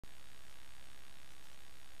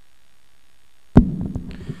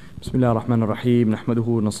بسم الله الرحمن الرحيم نحمده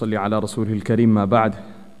ونصلي على رسوله الكريم ما بعد.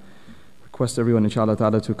 Request everyone inshallah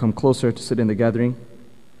ta'ala to come closer to sit in the gathering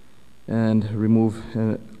and remove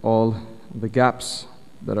all the gaps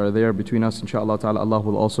that are there between us. Inshallah ta'ala, Allah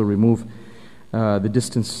will also remove the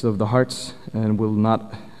distance of the hearts and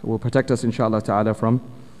will protect us inshallah ta'ala from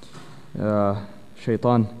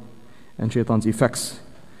shaitan and shaitan's effects.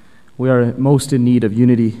 We are most in need of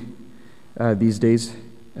unity these days.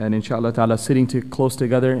 And inshallah ta'ala, sitting close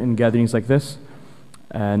together in gatherings like this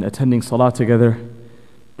and attending salah together,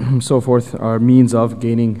 so forth, are means of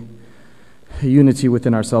gaining unity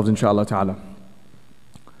within ourselves, inshallah ta'ala.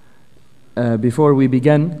 Before we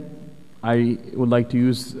begin, I would like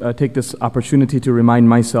to take this opportunity to remind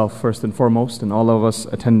myself first and foremost, and all of us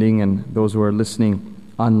attending and those who are listening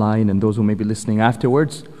online and those who may be listening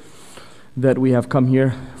afterwards, that we have come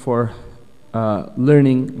here for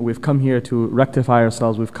learning. We've come here to rectify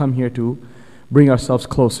ourselves. We've come here to bring ourselves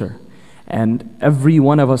closer. And every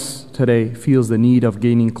one of us today feels the need of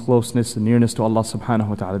gaining closeness and nearness to Allah subhanahu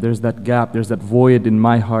wa ta'ala. There's that gap, there's that void in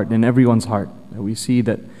my heart and in everyone's heart. We see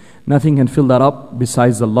that nothing can fill that up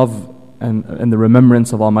besides the love and the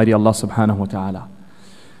remembrance of Almighty Allah subhanahu wa ta'ala.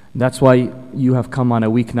 That's why you have come on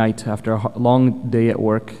a weeknight after a long day at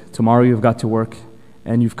work. Tomorrow you've got to work,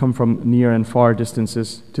 and you've come from near and far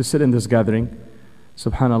distances to sit in this gathering.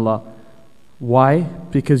 Subhanallah. Why?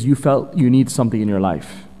 Because you felt you need something in your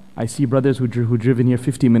life. I see brothers who driven here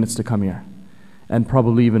 50 minutes to come here, and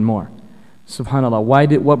probably even more.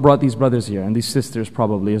 Subhanallah. What brought these brothers here, and these sisters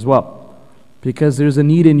probably as well? Because there's a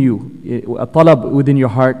need in you, a talab within your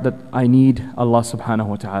heart that I need Allah subhanahu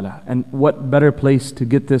wa ta'ala. And what better place to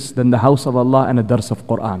get this than the house of Allah and a dars of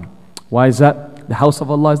Quran? Why is that? The house of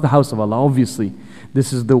Allah is the house of Allah, obviously.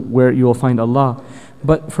 This is where you will find Allah.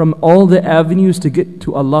 But from all the avenues to get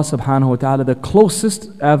to Allah subhanahu wa ta'ala, the closest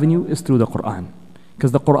avenue is through the Quran.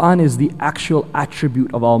 Because the Quran is the actual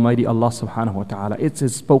attribute of Almighty Allah subhanahu wa ta'ala. It's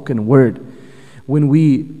His spoken word. When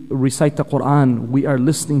we recite the Quran, we are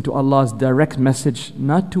listening to Allah's direct message,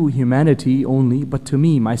 not to humanity only, but to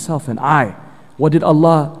me, myself, and I. What did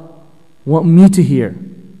Allah want me to hear?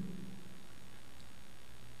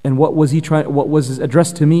 And what was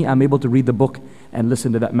addressed to me? I'm able to read the book and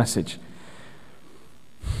listen to that message.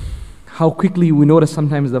 How quickly we notice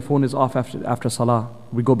sometimes the phone is off after salah.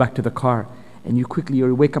 We go back to the car, and you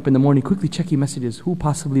wake up in the morning, quickly check your messages. Who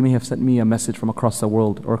possibly may have sent me a message from across the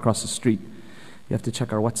world or across the street? You have to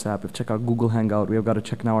check our WhatsApp, we have to check our Google Hangout, we have got to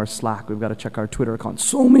check now our Slack, we've got to check our Twitter account.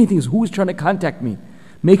 So many things. Who is trying to contact me?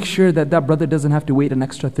 Make sure that brother doesn't have to wait an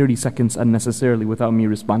extra 30 seconds unnecessarily without me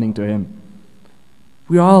responding to him.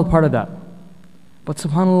 We are all part of that. But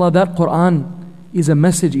subhanAllah, that Quran is a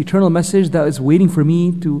message, eternal message that is waiting for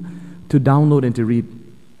me to download and to read,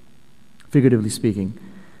 figuratively speaking.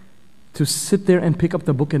 To sit there and pick up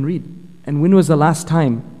the book and read. And when was the last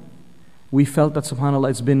time we felt that subhanAllah,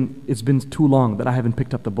 it's been too long that I haven't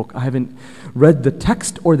picked up the book. I haven't read the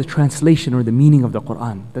text or the translation or the meaning of the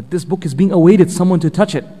Quran. That this book is being awaited, someone to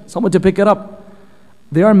touch it, someone to pick it up.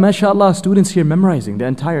 There are, mashallah, students here memorizing the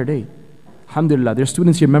entire day. Alhamdulillah, there are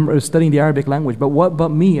students here studying the Arabic language. But what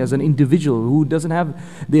about me as an individual who doesn't have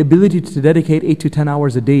the ability to dedicate 8 to 10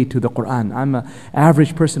 hours a day to the Quran? I'm an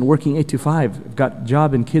average person working 8 to 5. I've got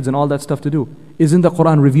job and kids and all that stuff to do. Isn't the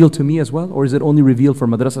Quran revealed to me as well? Or is it only revealed for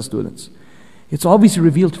madrasa students? It's obviously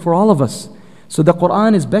revealed for all of us. So the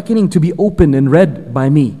Quran is beckoning to be opened and read by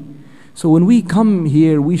me. So when we come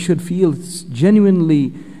here, we should feel genuinely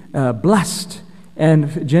blessed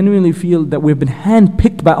and genuinely feel that we've been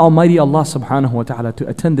handpicked by Almighty Allah subhanahu wa ta'ala to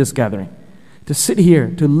attend this gathering. To sit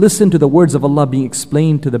here, to listen to the words of Allah being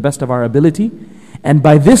explained to the best of our ability. And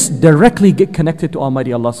by this, directly get connected to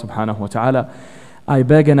Almighty Allah subhanahu wa ta'ala. I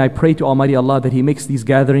beg and I pray to Almighty Allah that He makes these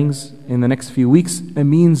gatherings in the next few weeks a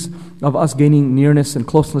means of us gaining nearness and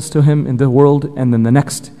closeness to Him in the world and in the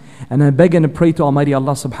next. And I beg and I pray to Almighty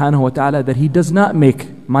Allah subhanahu wa ta'ala that He does not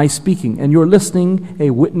make my speaking and your listening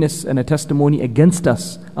a witness and a testimony against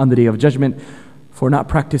us on the Day of Judgment for not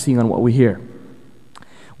practicing on what we hear.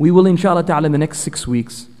 We will inshallah ta'ala in the next 6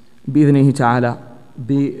 weeks, bi'idhnihi ta'ala,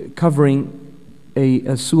 be covering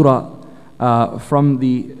a surah from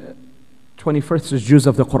the 21st juz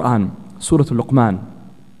of the Quran, Surah Luqman.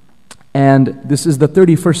 And this is the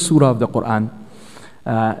 31st surah of the Quran.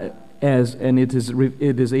 And it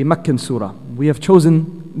is a Meccan surah. We have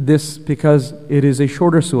chosen this because it is a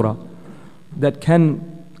shorter surah that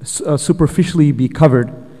can superficially be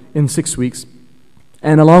covered in 6 weeks.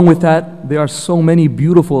 And along with that, there are so many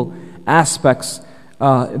beautiful aspects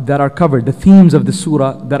that are covered, the themes of the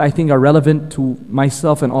surah that I think are relevant to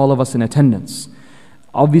myself and all of us in attendance.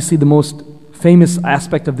 Obviously, the most famous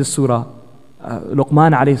aspect of this surah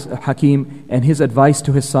Luqman alayhi Hakim and his advice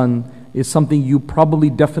to his son is something you probably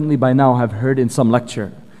definitely by now have heard in some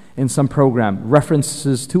lecture, in some program,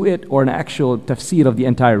 references to it or an actual tafseer of the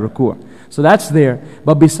entire ruku'. So that's there.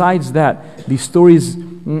 But besides that, the stories,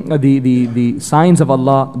 the signs of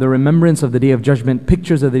Allah, the remembrance of the Day of Judgment,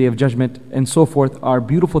 pictures of the Day of Judgment, and so forth are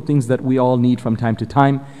beautiful things that we all need from time to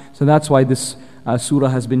time. So that's why this surah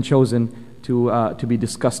has been chosen to be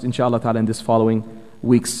discussed, inshallah ta'ala, in this following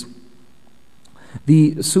weeks.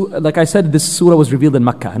 Like I said, this surah was revealed in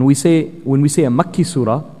Makkah. And when we say a Makki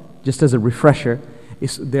surah, just as a refresher,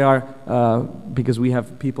 because we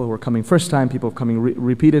have people who are coming first time, people coming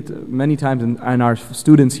repeated many times, and our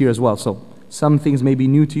students here as well. So some things may be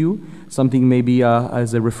new to you, something may be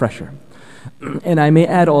as a refresher. And I may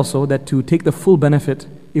add also that to take the full benefit,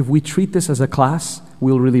 if we treat this as a class,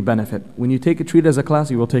 we'll really benefit. When you treat it as a class,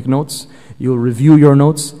 you will take notes, you'll review your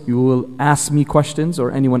notes, you will ask me questions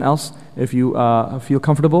or anyone else if you feel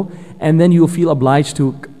comfortable, and then you'll feel obliged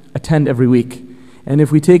to attend every week. And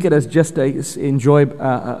if we take it as just a enjoy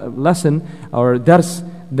lesson or dars,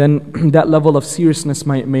 then that level of seriousness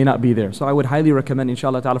may not be there. So I would highly recommend,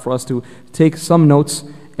 inshallah ta'ala, for us to take some notes.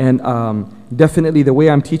 And definitely the way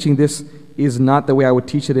I'm teaching this is not the way I would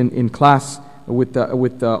teach it in class with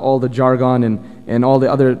all the jargon and all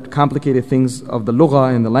the other complicated things of the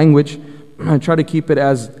lugha and the language. I try to keep it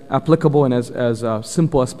as applicable and as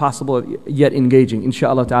simple as possible, yet engaging,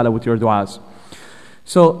 inshallah ta'ala, with your du'as.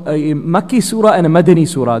 So a Makki surah and a Madani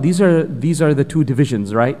surah, these are the two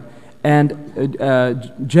divisions, right? And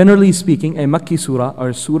generally speaking, a Makki surah or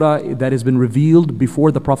a surah that has been revealed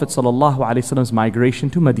before the Prophet ﷺ's migration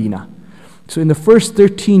to Medina. So in the first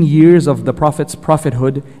 13 years of the Prophet's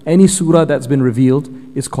prophethood, any surah that's been revealed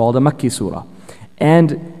is called a Makki surah.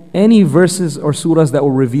 And any verses or surahs that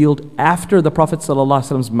were revealed after the Prophet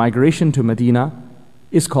ﷺ's migration to Medina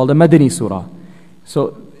is called a Madani surah.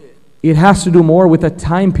 So it has to do more with a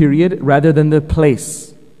time period rather than the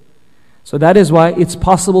place. So that is why it's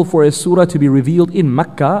possible for a surah to be revealed in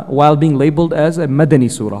Mecca while being labeled as a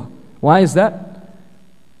Madani surah. Why is that?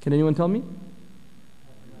 Can anyone tell me?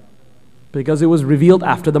 Because it was revealed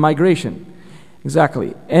after the migration.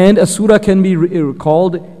 Exactly. And a surah can be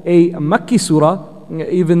called a Makki surah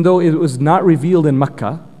even though it was not revealed in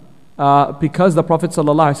Mecca, because the Prophet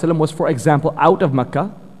ﷺ was, for example, out of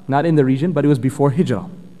Mecca, not in the region, but it was before Hijrah.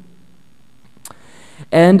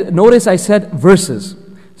 And notice I said verses.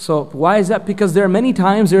 So why is that? Because there are many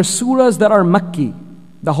times there are surahs that are Makki.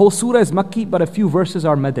 The whole surah is Makki, but a few verses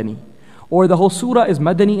are Madani. Or the whole surah is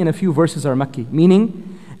Madani and a few verses are Makki.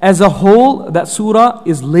 Meaning, as a whole, that surah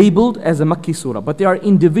is labeled as a Makki surah. But there are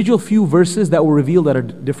individual few verses that were revealed at a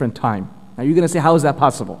different time. Now you're going to say, how is that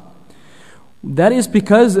possible? That is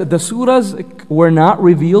because the surahs were not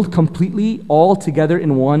revealed completely all together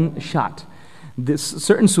in one shot.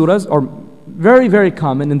 Certain surahs are very, very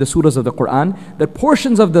common in the surahs of the Quran, that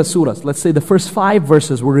portions of the surahs, let's say the first 5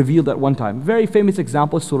 verses were revealed at one time. Very famous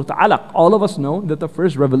example is Surah Alaq. All of us know that the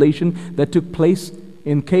first revelation that took place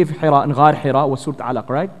in Cave Hira and Ghar Hira was Surah Alaq,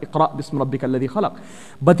 right? Iqra' bismi rabbika alladhi khalaq.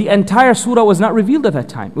 But the entire surah was not revealed at that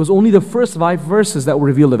time. It was only the first 5 verses that were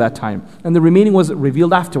revealed at that time. And the remaining was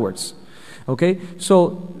revealed afterwards. Okay,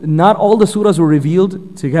 so not all the surahs were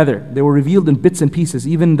revealed together. They were revealed in bits and pieces,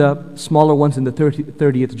 even the smaller ones in the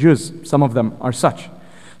 30th juz. Some of them are such.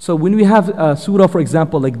 So when we have a surah, for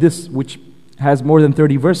example, like this, which has more than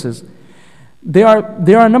 30 verses, there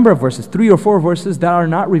are a number of verses, 3 or 4 verses that are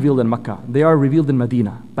not revealed in Makkah. They are revealed in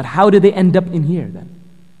Medina. But how did they end up in here then?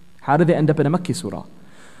 How did they end up in a Makki surah?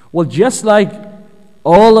 Well, just like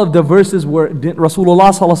all of the verses where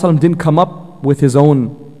Rasulullah didn't come up with his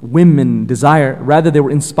own whim and desire, rather they were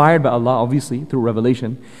inspired by Allah, obviously through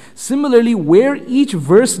revelation. Similarly, where each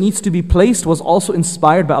verse needs to be placed was also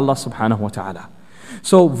inspired by Allah subhanahu wa ta'ala.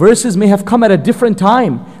 So verses may have come at a different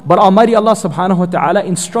time, but Almighty Allah subhanahu wa ta'ala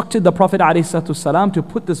instructed the Prophet ﷺ to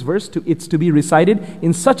put this verse to be recited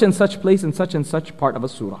in such and such place in such and such part of a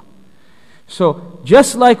surah. So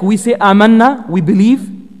just like we say amanna, we believe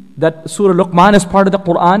that Surah Luqman is part of the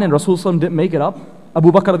Quran and Rasulullah didn't make it up. Abu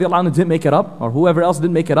Bakr radiallahu anhu didn't make it up, or whoever else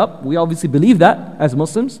didn't make it up. We obviously believe that as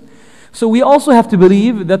Muslims. So we also have to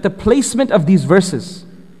believe that the placement of these verses,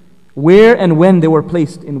 where and when they were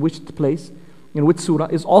placed, in which place, in which surah,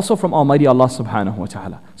 is also from Almighty Allah subhanahu wa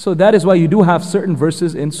ta'ala. So that is why you do have certain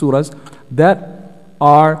verses in surahs that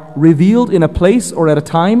are revealed in a place or at a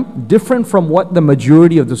time different from what the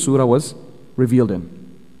majority of the surah was revealed in.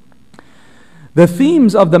 The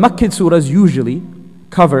themes of the Makki surahs usually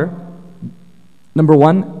cover, number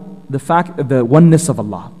one, the oneness of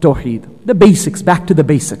Allah, Tawheed. The basics, back to the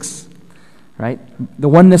basics, right? The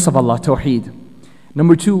oneness of Allah, Tawheed.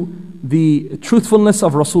 Number two, the truthfulness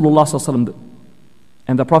of Rasulullah sallallahu alaihi wasallam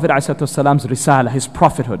and the Prophet ﷺ's risala, his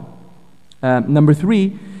prophethood. Number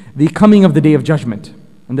 3, the coming of the day of judgment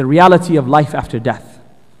and the reality of life after death.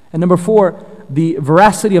 And number 4, the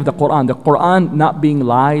veracity of the Quran not being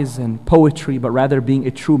lies and poetry, but rather being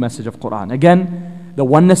a true message of Quran. Again, the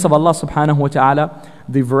oneness of Allah subhanahu wa ta'ala,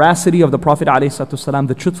 the veracity of the Prophet ﷺ,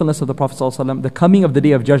 the truthfulness of the Prophet ﷺ, the coming of the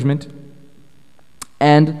day of judgment,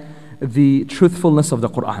 and the truthfulness of the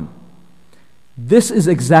Quran. This is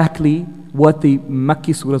exactly what the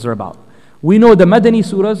Makki surahs are about. We know the Madani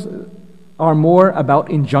surahs are more about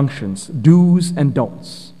injunctions, do's and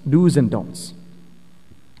don'ts. Do's and don'ts.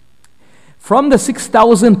 From the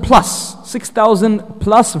 6,000 plus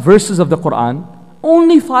verses of the Quran,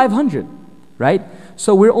 only 500, right?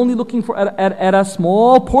 So we're only looking for at a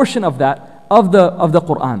small portion of that, of the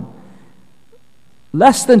Quran.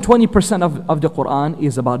 Less than 20% of the Quran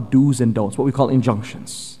is about do's and don'ts, what we call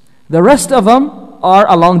injunctions. The rest of them are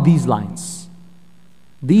along these lines.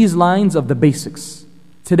 These lines of the basics.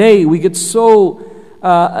 Today we get so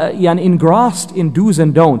engrossed in do's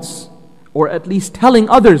and don'ts, or at least telling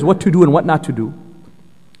others what to do and what not to do,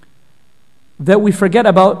 that we forget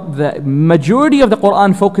about the majority of the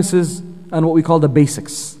Quran focuses on what we call the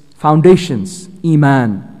basics, foundations,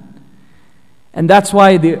 iman. And that's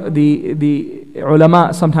why the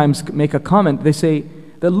ulama sometimes make a comment. They say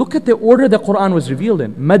that look at the order the Quran was revealed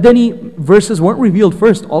in. Madani verses weren't revealed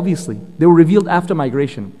first, obviously. They were revealed after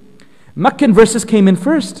migration. Meccan verses came in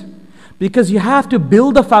first because you have to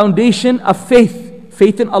build a foundation of faith.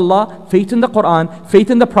 Faith in Allah, faith in the Quran, faith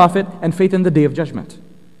in the Prophet, and faith in the Day of Judgment.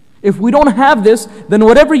 If we don't have this, then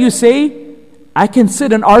whatever you say, I can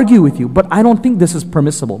sit and argue with you, but I don't think this is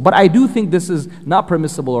permissible. But I do think this is not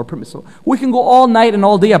permissible or permissible. We can go all night and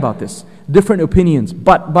all day about this. Different opinions.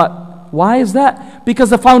 But why is that? Because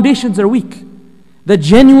the foundations are weak. The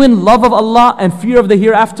genuine love of Allah and fear of the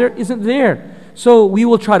hereafter isn't there. So we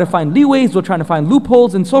will try to find leeways, we'll try to find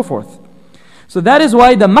loopholes and so forth. So that is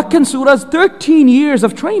why the Meccan surahs, 13 years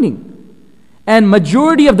of training. And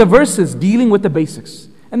majority of the verses dealing with the basics.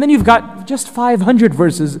 And then you've got just 500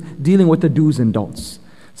 verses dealing with the do's and don'ts.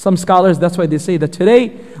 Some scholars, that's why they say that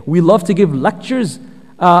today we love to give lectures,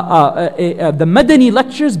 the Madani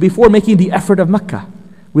lectures before making the effort of Mecca.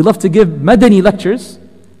 We love to give Madani lectures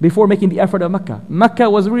before making the effort of Mecca. Mecca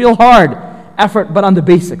was a real hard effort, but on the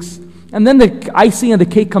basics. And then the icing and the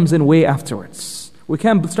cake comes in way afterwards. We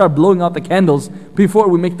can't start blowing out the candles before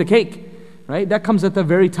we make the cake, right? That comes at the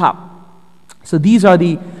very top. So these are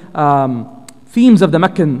the themes of the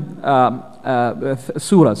Meccan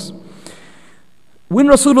surahs. When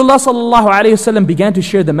Rasulullah sallallahu alaihi wasallam began to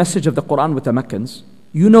share the message of the Quran with the Meccans,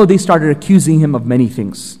 you know they started accusing him of many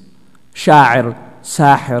things. Sha'ir,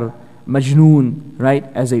 sahir, majnoon, right?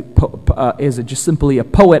 As just simply a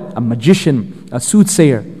poet, a magician, a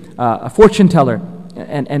soothsayer, a fortune teller,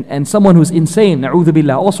 and someone who's insane, na'udhu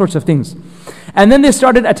billah, all sorts of things. And then they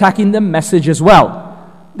started attacking the message as well.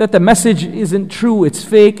 That the message isn't true, it's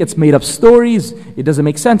fake, it's made up stories, it doesn't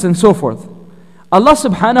make sense, and so forth. Allah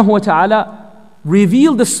subhanahu wa ta'ala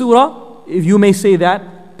revealed the surah, if you may say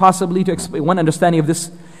that, possibly to explain one understanding of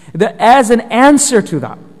this, that as an answer to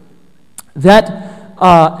that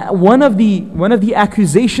one of the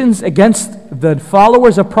accusations against the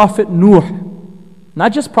followers of Prophet Nuh,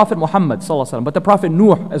 not just Prophet Muhammad sallallahu alaihi wasallam, but the Prophet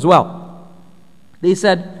Nuh as well. They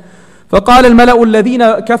said, فَقَالَ الْمَلَأُ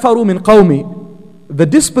الَّذِينَ كَفَرُوا مِنْ قَوْمِ, the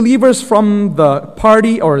disbelievers from the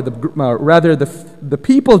party, or rather the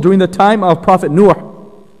people during the time of Prophet Nuh,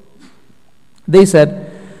 they said,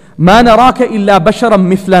 مَا نَرَاكَ إِلَّا بَشَرًا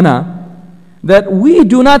مِثْلَنَا, that we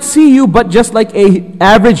do not see you but just like an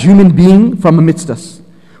average human being from amidst us.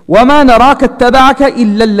 وَمَا نَرَاكَ اتَّبَعَكَ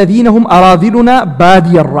إِلَّا الَّذِينَ هُمْ أَرَاذِلُنَا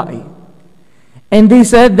بَادِيَ الرَّأْيِ. And they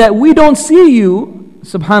said that we don't see you,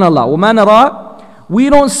 subhanallah, وَمَا نَرَى, we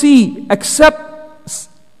don't see except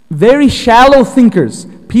very shallow thinkers,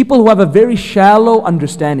 people who have a very shallow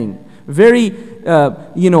understanding, very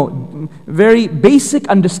basic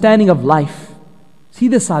understanding of life.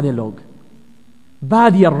 Seedhe saade log,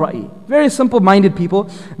 badi ar-ra'i, very simple-minded people.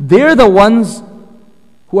 They're the ones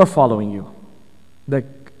who are following you.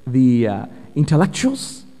 The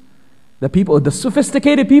intellectuals, the people, the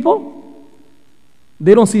sophisticated people,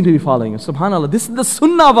 they don't seem to be following you. Subhanallah, this is the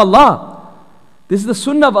sunnah of Allah. This is the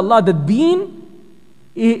sunnah of Allah. The deen,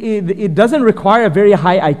 it doesn't require a very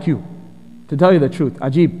high IQ, to tell you the truth.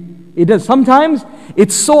 Ajib. It does. Sometimes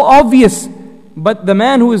it's so obvious, but the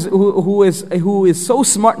man who is so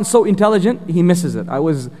smart and so intelligent, he misses it. I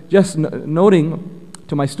was just noting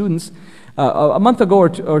to my students, a month ago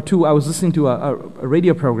or two, I was listening to a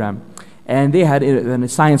radio program, and they had a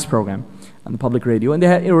science program. on the public radio, and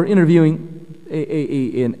they were interviewing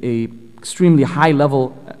a extremely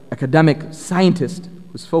high-level academic scientist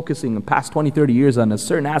who's focusing the past 20, 30 years on a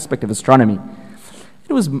certain aspect of astronomy.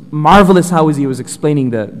 It was marvelous how he was explaining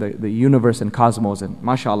the universe and cosmos, and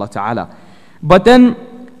mashallah ta'ala. But then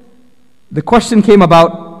the question came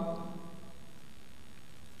about,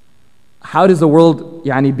 how does the world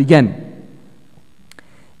begin?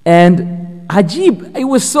 And ajib, it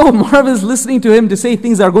was so marvelous listening to him to say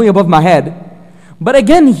things that are going above my head. But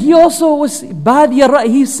again, he also was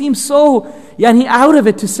he seemed so out of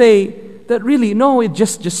it to say that really, no, it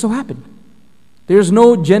just so happened. There's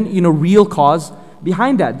no real cause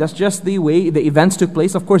behind that. That's just the way the events took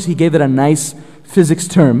place. Of course, he gave it a nice physics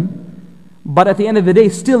term. But at the end of the day,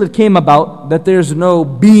 still it came about that there's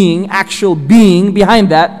no actual being behind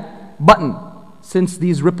that button. Since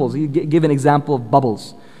these ripples, he gave an example of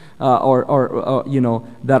bubbles,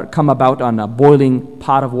 that come about on a boiling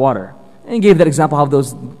pot of water. And he gave that example how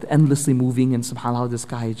those endlessly moving, and subhanAllah, the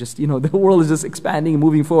sky is just, the world is just expanding and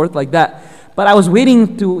moving forth like that. But I was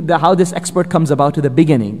waiting to how this expert comes about to the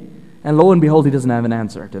beginning. And lo and behold, he doesn't have an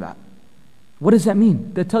answer to that. What does that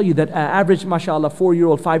mean? They tell you that average, mashallah,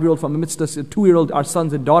 4-year-old, 5-year-old from amidst us, 2-year-old, our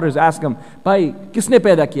sons and daughters ask him, Bhai, kisne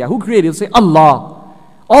paida kiya? Who created? He'll say, Allah.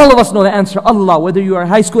 All of us know the answer, Allah, whether you are a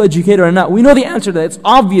high school educator or not. We know the answer to that. It's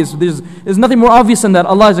obvious. There's nothing more obvious than that.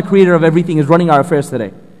 Allah is the creator of everything, is running our affairs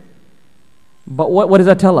today. But what does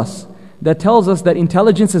that tell us? That tells us that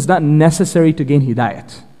intelligence is not necessary to gain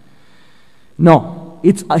hidayat. No.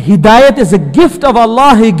 Hidayat is a gift of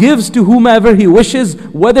Allah. He gives to whomever He wishes.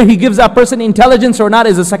 Whether He gives that person intelligence or not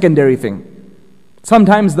is a secondary thing.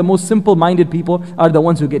 Sometimes the most simple-minded people are the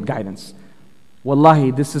ones who get guidance.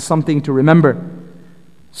 Wallahi, this is something to remember.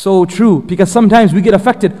 So true, because sometimes we get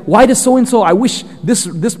affected. Why does so-and-so? I wish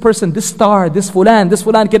this person, this star, this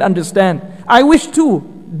fulan can understand. I wish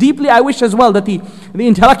too. Deeply I wish as well that the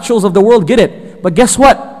intellectuals of the world get it. But guess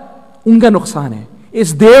what? Unga nuqsan hai.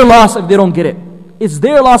 It's their loss if they don't get it. It's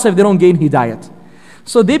their loss if they don't gain hidayat.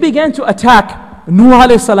 So they began to attack Nuh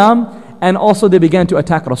alayhi salam, and also they began to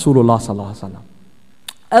attack Rasulullah sallallahu alaihi wasallam.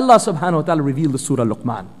 Allah subhanahu wa ta'ala revealed the Surah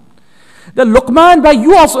Luqman. The Luqman, but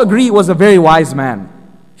you also agree, was a very wise man.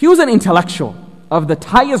 He was an intellectual of the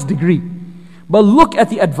highest degree. But look at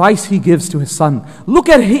the advice he gives to his son. Look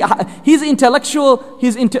at his intellectual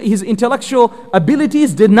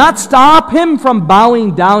abilities did not stop him from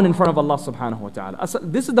bowing down in front of Allah subhanahu wa ta'ala.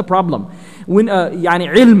 This is the problem. When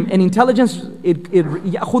ilm and intelligence, it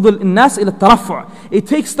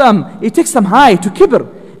takes them high to kibr.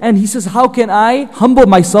 And he says, how can I humble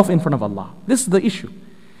myself in front of Allah? This is the issue.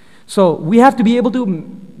 So we have to be able to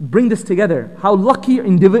bring this together. How lucky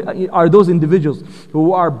are those individuals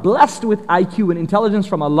who are blessed with IQ and intelligence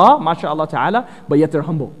from Allah, mashallah ta'ala, but yet they're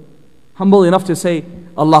humble. Humble enough to say,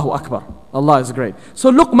 Allahu Akbar, Allah is great.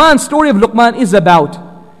 So Luqman, story of Luqman is about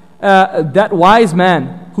that wise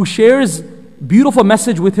man who shares beautiful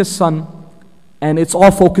message with his son, and it's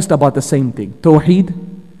all focused about the same thing. Tawheed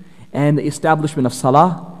and the establishment of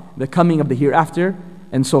salah, the coming of the hereafter,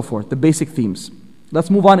 and so forth, the basic themes. Let's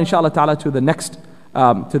move on inshallah ta'ala to the next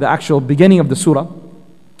to the actual beginning of the surah.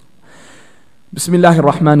 Bismillahir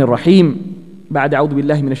Rahmanir Rahim. بعد أعوذ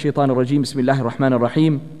بالله من الشيطان الرجيم. بسم الله الرحمن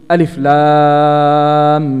الرحيم. ألف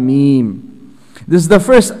لام ميم. This is the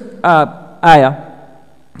first ayah.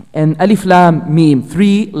 And Alif Lam Mim,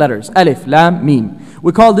 3 letters. Alif Lam Mim.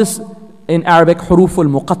 We call this in Arabic huruful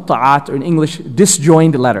muqatta'at, or in English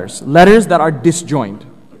disjoined letters. Letters that are disjoined.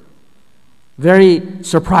 Very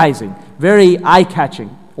surprising, very eye-catching.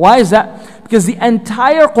 Why is that? Because the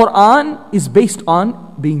entire Quran is based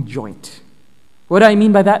on being joint. What do I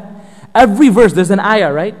mean by that? Every verse, there's an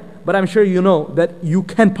ayah, right? But I'm sure you know that you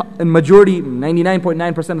can, in majority,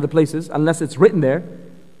 99.9% of the places, unless it's written there,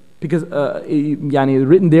 because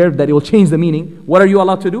written there that it will change the meaning. What are you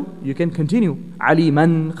allowed to do? You can continue.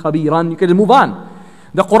 Aliman, khabiran, you can move on.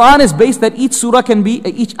 The Quran is based that each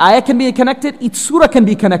ayah can be connected, each surah can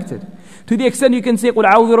be connected. To the extent you can say, قُلْ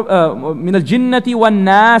أَعُوذُ مِنَ الْجِنَّةِ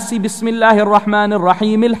وَالنَّاسِ بِسْمِ اللَّهِ الرَّحْمَنِ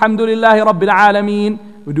الرَّحِيمِ الْحَمْدُ لِلَّهِ رَبِّ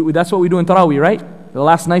الْعَالَمِينَ. That's what we do in Taraweeh, right? The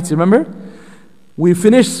last nights, remember? We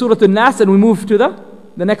finish Surah Al-Nas and we move to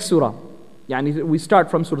the next surah. We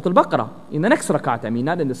start from Surah Al-Baqarah in the next rak'ah.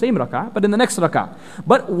 Not in the same rak'ah, but in the next rak'ah.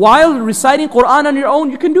 But while reciting Quran on your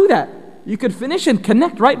own, you can do that. You could finish and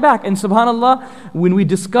connect right back. And subhanAllah, when we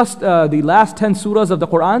discussed the last 10 surahs of the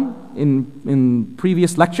Quran in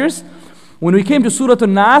previous lectures, when we came to Surah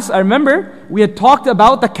Al-Nas, I remember we had talked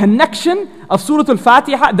about the connection of Surah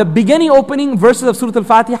Al-Fatiha, the beginning opening verses of Surah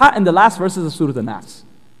Al-Fatiha and the last verses of Surah Al-Nas.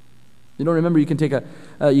 You don't remember, you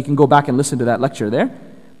can go back and listen to that lecture there.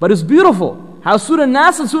 But it's beautiful. how Surah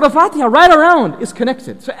Nas and Surah Fatiha right around is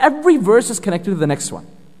connected. So every verse is connected to the next one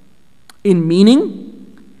in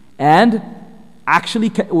meaning and actually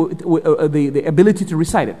the ability to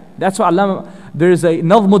recite it. That's why there is a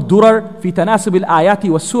Nazm al-Durar fi tanasub al-ayati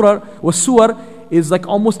was-suwar is like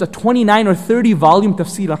almost a 29 or 30 volume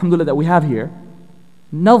tafsir, alhamdulillah, that we have here.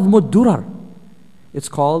 Nazm al-Durar. It's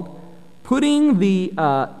called putting the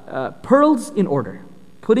pearls in order.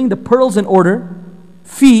 Putting the pearls in order,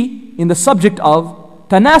 in the subject of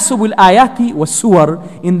tanasub al-ayati was-suwar,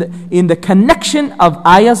 in the connection of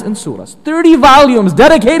ayahs and surahs. 30 volumes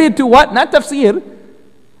dedicated to what? Not tafsir.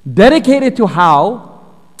 Dedicated to how,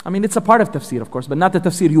 I mean it's a part of tafsir of course, but not the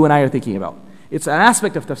tafsir you and I are thinking about. It's an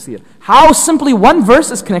aspect of tafsir. How simply one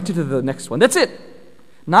verse is connected to the next one. That's it.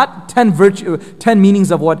 Not 10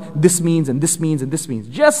 meanings of what this means and this means and this means.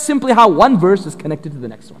 Just simply how one verse is connected to the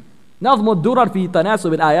next one. نظم الدرر في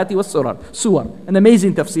تناسب الآيات والسور. An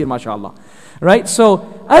amazing tafsir, mashallah. Right?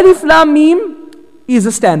 So, Alif Lam Mim is a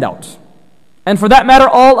standout. And for that matter,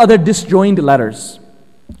 all other disjoined letters.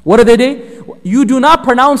 What are they? You do not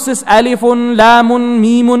pronounce this Alifun, Lamun,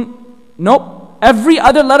 Mimun. Nope. Every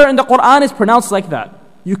other letter in the Quran is pronounced like that.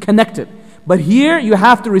 You connect it. But here you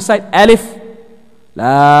have to recite Alif,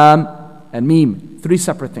 Lam, and Mim. 3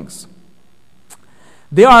 separate things.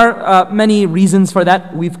 There are many reasons for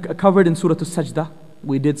that. We've covered in Surah Al-Sajdah.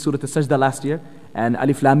 We did Surah Al-Sajdah last year. And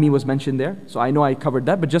Alif Lam Mim was mentioned there. So I know I covered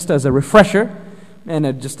that. But just as a refresher,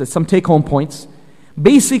 and just some take-home points.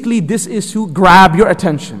 Basically, this is to grab your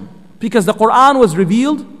attention. Because the Quran was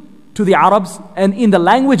revealed to the Arabs and in the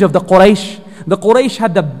language of the Quraysh. The Quraysh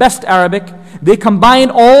had the best Arabic. They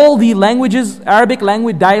combined all the languages, Arabic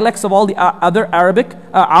language, dialects of all the other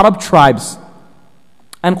Arab tribes.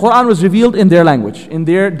 And Quran was revealed in their language, in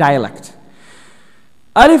their dialect.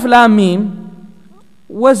 Alif Lam Mim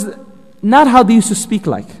was not how they used to speak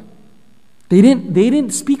like. They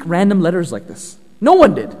didn't speak random letters like this. No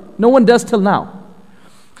one did. No one does till now.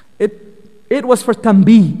 It was for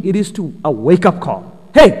tambih. It is to a wake-up call.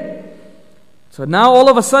 Hey! So now all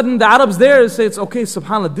of a sudden the Arabs there say, it's okay,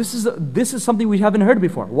 subhanAllah, this is something we haven't heard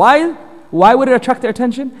before. Why? Why would it attract their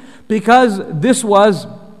attention? Because this was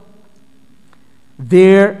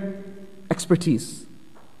their expertise.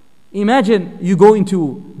 Imagine you go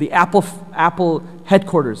into the Apple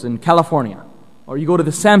headquarters in California, or you go to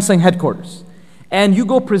the Samsung headquarters, and you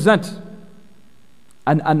go present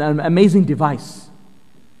an amazing device,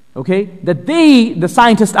 okay, that the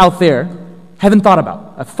scientists out there haven't thought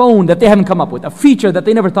about, a phone that they haven't come up with, a feature that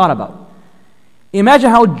they never thought about.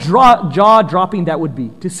 Imagine how jaw-dropping that would be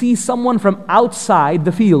to see someone from outside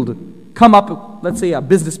the field come up, let's say a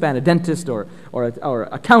businessman, a dentist, or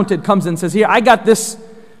accountant comes and says, here, I got this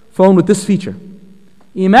phone with this feature.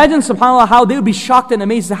 Imagine, subhanAllah, how they would be shocked and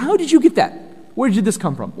amazed. How did you get that? Where did this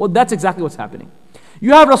come from? Well, that's exactly what's happening.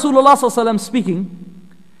 You have Rasulullah ﷺ speaking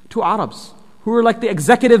to Arabs who are like the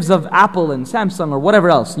executives of Apple and Samsung or whatever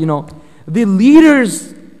else, the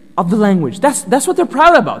leaders of the language. That's what they're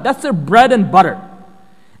proud about. That's their bread and butter.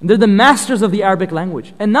 And they're the masters of the Arabic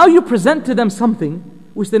language. And now you present to them something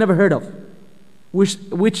which they never heard of,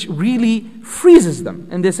 which really freezes them.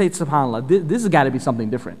 And they say, subhanAllah, this has got to be something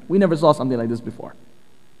different. We never saw something like this before.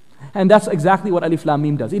 And that's exactly what Alif Lam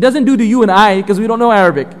Mim does. It doesn't do to you and I because we don't know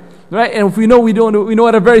Arabic. Right? And if we know, we know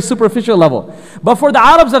at a very superficial level. But for the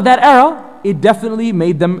Arabs of that era, it definitely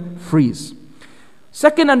made them freeze.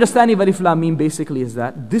 Second understanding of Alif Lam Mim basically is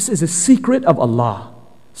that this is a secret of Allah.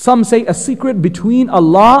 Some say a secret between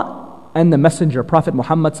Allah and the messenger, Prophet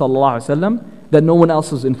Muhammad sallallahu alaihi wasallam, that no one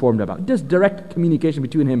else is informed about. Just direct communication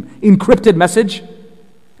between him. Encrypted message,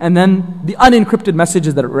 and then the unencrypted message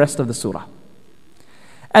is the rest of the surah.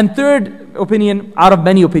 And third opinion, out of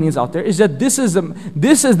many opinions out there, is that this is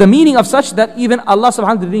the meaning of such that even Allah subhanahu wa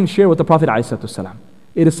ta'ala didn't even share with the Prophet ﷺ.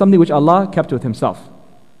 It is something which Allah kept with himself.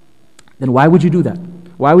 Then why would you do that?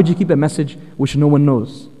 Why would you keep a message which no one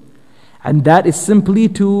knows? And that is simply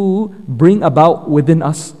to bring about within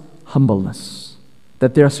us humbleness.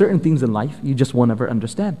 That there are certain things in life you just won't ever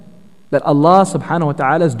understand. That Allah subhanahu wa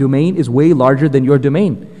ta'ala's domain is way larger than your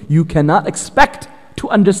domain. You cannot expect to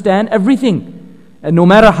understand everything. And no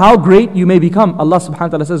matter how great you may become, Allah subhanahu wa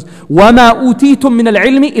ta'ala says, وَمَا أُوتِيتُم مِّنَ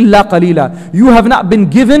الْعِلْمِ إِلَّا قَلِيلًا. You have not been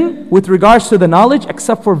given with regards to the knowledge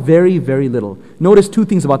except for very, very little. Notice two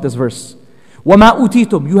things about this verse. وَمَا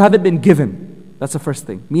أُوتِيتُم. You haven't been given. That's the first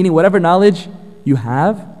thing. Meaning whatever knowledge you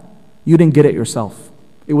have, you didn't get it yourself.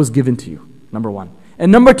 It was given to you. Number one.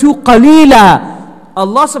 And number two, قَلِيلًا.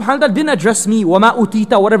 Allah subhanahu wa ta'ala didn't address me, وَمَا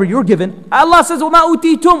أُوتِيتَ, whatever you're given. Allah says, وَمَا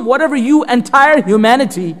أُوتِيتُم, whatever you, entire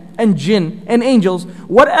humanity and jinn and angels,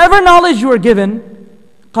 whatever knowledge you are given,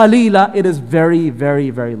 قَلِيلًا, it is very, very,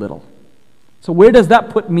 very little. So where does that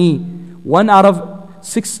put me? One out of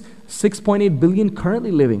 6.8 billion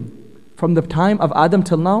currently living. From the time of Adam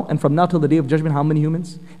till now, and from now till the day of judgment, how many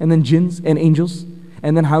humans? And then jinns and angels.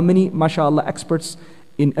 And then how many, mashallah, experts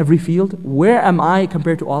in every field? Where am I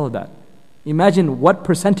compared to all of that? Imagine what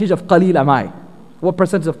percentage of qaleel am I? What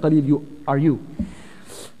percentage of qaleel are you?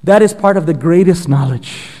 That is part of the greatest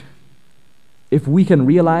knowledge. If we can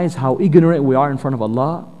realize how ignorant we are in front of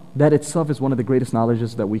Allah, that itself is one of the greatest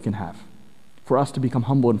knowledges that we can have. For us to become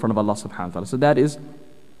humble in front of Allah subhanahu wa ta'ala. So that is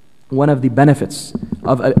one of the benefits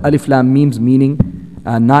of Alif Lam Mim's meaning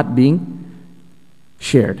not being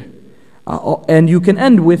shared. And you can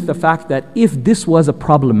end with the fact that if this was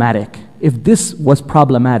problematic,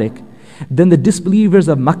 then the disbelievers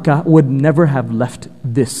of Makkah would never have left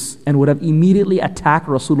this and would have immediately attacked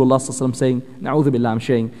Rasulullah sallallahu alaihi wasallam saying, Na'udhu billah, I'm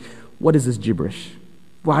saying, what is this gibberish?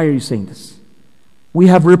 Why are you saying this? We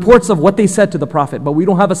have reports of what they said to the Prophet, but we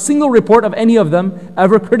don't have a single report of any of them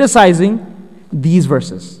ever criticizing these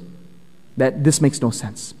verses. That this makes no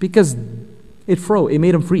sense. Because it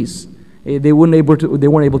made them freeze. They weren't able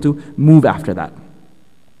to move after that.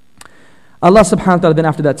 Allah subhanahu wa ta'ala then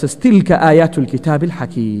after that says, تِلْكَ آيَاتُ الْكِتَابِ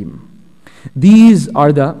الْحَكِيمِ. These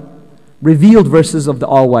are the revealed verses of the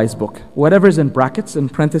all-wise book. Whatever is in brackets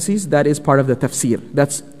and parentheses, that is part of the tafseer.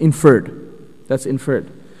 That's inferred.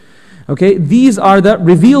 Okay, these are the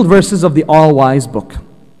revealed verses of the all-wise book.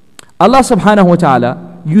 Allah subhanahu wa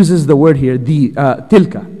ta'ala uses the word here,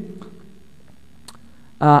 tilka.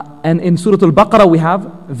 And in Surah Al-Baqarah we have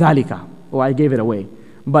dhalika. Oh, I gave it away.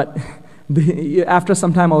 But after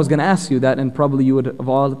some time I was going to ask you that, and probably you would have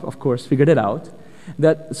all, of course, figured it out,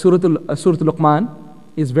 that Surah Luqman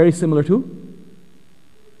is very similar to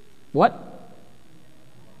what?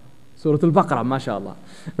 Surah Al-Baqarah, mashallah.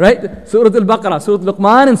 Right? Surah Al-Baqarah, Surah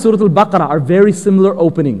Luqman and Surah Al-Baqarah are very similar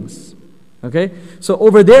openings. Okay? So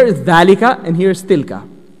over there is dhalika and here is tilka.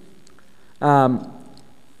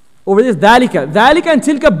 Over there is dhalika. Dhalika and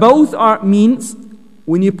tilka both means,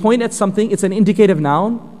 when you point at something, it's an indicative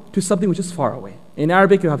noun to something which is far away. In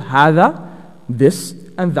Arabic you have hadha, this,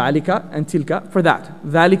 and dhalika and tilka for that.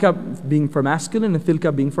 Dhalika being for masculine and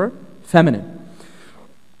tilka being for feminine.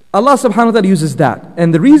 Allah subhanahu wa ta'ala uses that.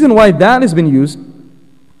 And the reason why that has been used,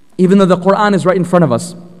 even though the Quran is right in front of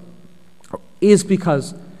us, is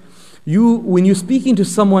because when you're speaking to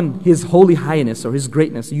someone, His Holy Highness or His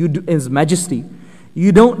greatness, His Majesty,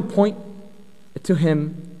 you don't point to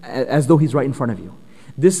Him as though He's right in front of you.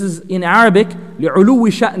 This is in Arabic,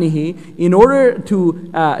 لِعُلُوِّ شَأْنِهِ. In order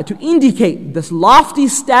to indicate this lofty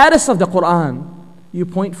status of the Quran, you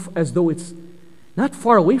point as though it's not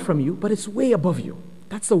far away from you, but it's way above you.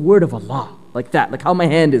 That's the word of Allah, like that, like how my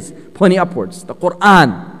hand is pointing upwards. The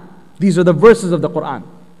Quran. These are the verses of the Quran,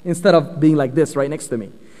 instead of being like this right next to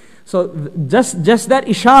me. So just that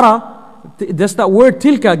ishara, just that word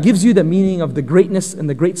tilka gives you the meaning of the greatness and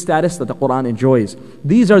the great status that the Quran enjoys.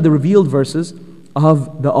 These are the revealed verses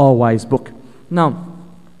of the all-wise book. Now,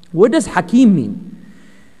 what does Hakim mean?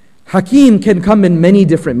 Hakim can come in many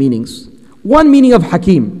different meanings. One meaning of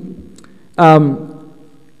Hakim,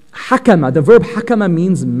 Hakama, the verb hakama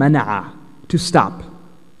means mana'a, to stop.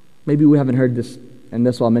 Maybe we haven't heard this, and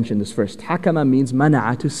that's why I'll mention this first. Hakama means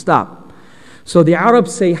mana'a, to stop. So the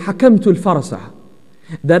Arabs say hakamtul farasa,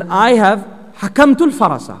 that I have hakamtul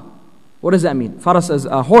farasa. What does that mean? Farasa is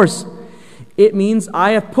a horse. It means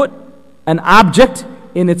I have put an object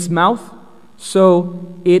in its mouth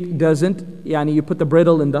so it doesn't, you put the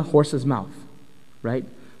bridle in the horse's mouth, right?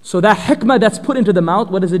 So that hikmah that's put into the mouth,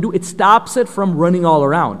 what does it do? It stops it from running all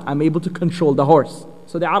around. I'm able to control the horse.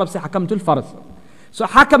 So the Arabs say hakamtul farasa. So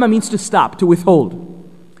hakama means to stop, to withhold.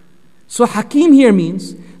 So Hakim here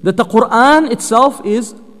means that the Quran itself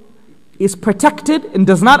is protected and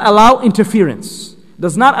does not allow interference.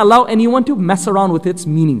 Does not allow anyone to mess around with its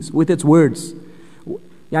meanings, with its words.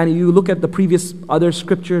 You look at the previous other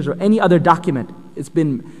scriptures or any other document, it's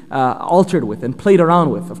been altered with and played around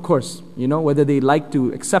with, of course, whether they like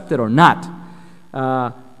to accept it or not.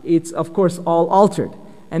 It's, of course, all altered.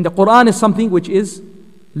 And the Quran is something which is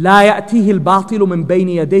لا يأتيه الباطل من بين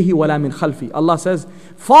يديه ولا من خلفه. Allah says,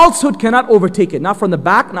 falsehood cannot overtake it, not from the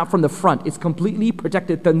back, not from the front. It's completely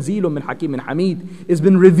protected. تنزيل من حكيم حميد. It's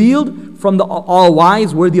been revealed from the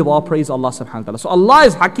all-wise, worthy of all praise, Allah subhanahu wa ta'ala. So Allah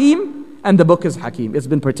is Hakim and the book is Hakim. It's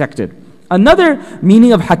been protected. Another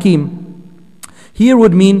meaning of Hakim here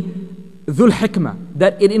would mean Dhul Hikmah,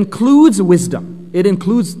 that it includes wisdom. It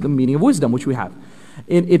includes the meaning of wisdom, which we have.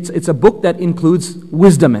 It's a book that includes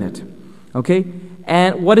wisdom in it. Okay?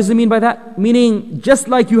 And what does it mean by that? Meaning, just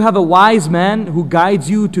like you have a wise man who guides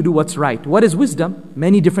you to do what's right. What is wisdom?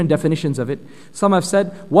 Many different definitions of it. Some have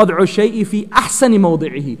said, وَضْعُ الشَّيْءِ فِي أَحْسَنِ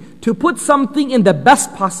مَوْضِعِهِ, to put something in the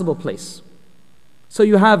best possible place. So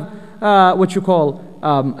you have what you call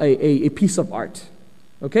a piece of art.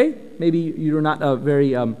 Okay? Maybe you're not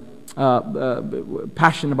very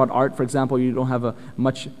passionate about art. For example, you don't have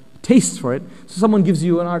much taste for it. So someone gives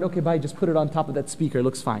you an art, okay, bye, just put it on top of that speaker, it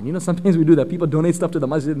looks fine. You know, sometimes we do that. People donate stuff to the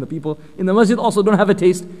masjid, and the people in the masjid also don't have a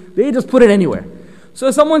taste. They just put it anywhere. So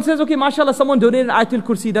if someone says, okay, mashallah, someone donated Ayatul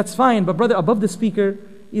Kursi, that's fine, but brother, above the speaker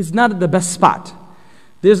is not the best spot.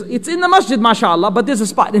 It's in the masjid, mashallah, but there's a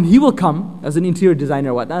spot, and he will come as an interior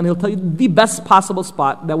designer or whatnot, and he'll tell you the best possible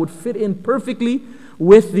spot that would fit in perfectly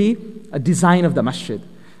with the design of the masjid.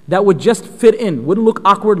 That would just fit in, wouldn't look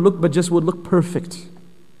awkward, but just would look perfect.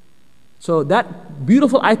 So that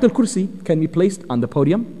beautiful Ayatul Kursi can be placed on the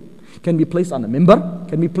podium, can be placed on the mimbar,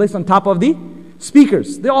 can be placed on top of the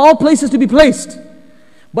speakers. They're all places to be placed.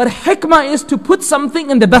 But hikmah is to put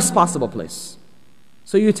something in the best possible place.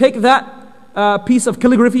 So you take that piece of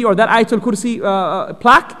calligraphy or that Ayatul Kursi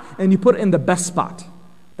plaque and you put it in the best spot.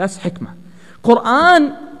 That's hikmah.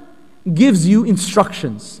 Quran gives you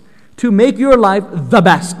instructions to make your life the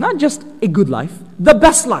best. Not just a good life, the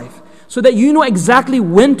best life. So that you know exactly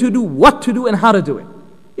when to do, what to do, and how to do it.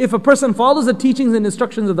 If a person follows the teachings and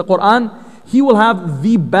instructions of the Quran, he will have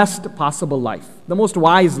the best possible life, the most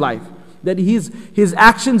wise life. That his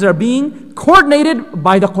actions are being coordinated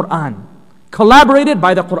by the Quran, collaborated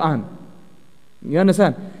by the Quran. You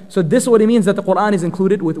understand? So this is what it means that the Quran is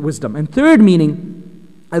included with wisdom. And third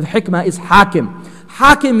meaning of hikmah is hakim.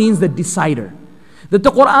 Hakim means the decider. That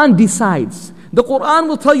the Quran decides. The Quran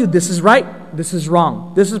will tell you this is right, this is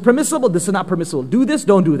wrong, this is permissible, this is not permissible. Do this,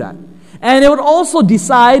 don't do that. And it would also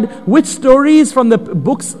decide which stories from the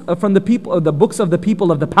books from the books of the people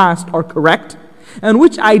of the past are correct, and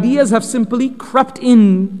which ideas have simply crept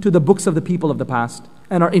into the books of the people of the past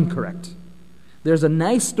and are incorrect. There's a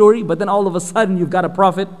nice story, but then all of a sudden you've got a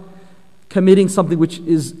prophet committing something which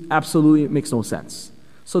is absolutely makes no sense.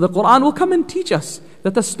 So the Quran will come and teach us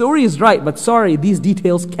that the story is right, but sorry, these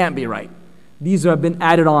details can't be right. These have been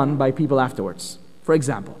added on by people afterwards. For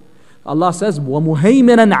example, Allah says,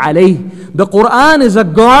 وَمُهَيْمِنًا عَلَيْهِ. The Quran is a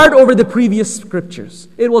guard over the previous scriptures.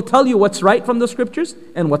 It will tell you what's right from the scriptures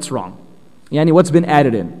and what's wrong. Yani what's been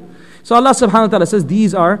added in. So Allah subhanahu wa ta'ala says,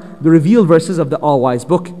 these are the revealed verses of the all-wise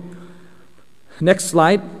book. Next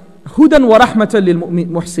slide. هُدًى وَرَحْمَةً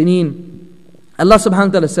لِلْمُحْسِنِينَ. Allah subhanahu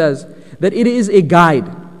wa ta'ala says that it is a guide.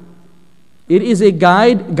 It is a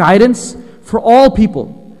guidance for all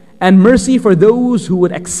people, and mercy for those who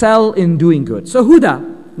would excel in doing good. So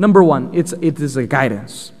huda, number one, it is a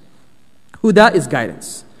guidance. Huda is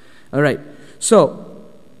guidance. All right. So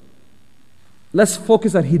let's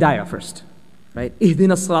focus on hidayah first. Right?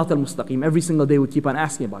 Ihdina as-sirat al-mustaqim. Every single day we keep on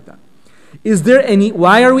asking about that.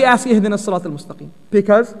 Why are we asking Ihdina as-sirat al-mustaqim?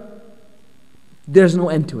 Because there's no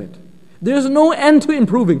end to it. There's no end to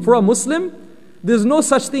improving. For a Muslim, there's no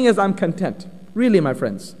such thing as I'm content. Really, my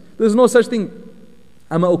friends. There's no such thing,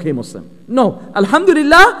 I'm an okay Muslim. No,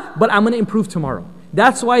 alhamdulillah, but I'm going to improve tomorrow.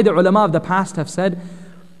 That's why the ulama of the past have said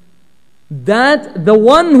that the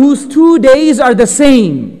one whose 2 days are the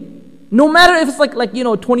same, no matter if it's like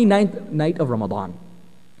 29th night of Ramadan,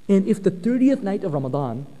 and if the 30th night of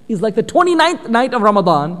Ramadan is like the 29th night of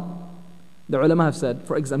Ramadan, the ulama have said,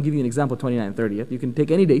 I'm giving you an example, 29th and 30th, you can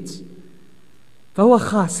take any dates, فَهُوَ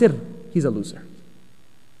خَاسِرٌ. He's a loser.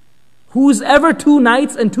 Whose ever 2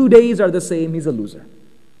 nights and 2 days are the same, he's a loser.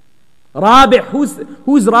 Rabi', who's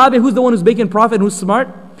Rabi'? Who's the one who's making profit, who's smart?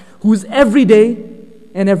 Whose every day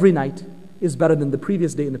and every night is better than the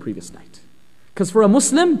previous day and the previous night. Because for a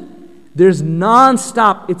Muslim, there's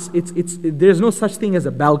non-stop, there's no such thing as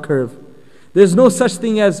a bell curve. There's no such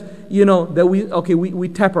thing as, that we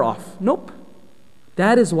taper off. Nope.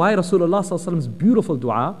 That is why Rasulullah sallallahu alaihi wasallam's beautiful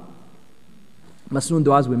dua, Masnoon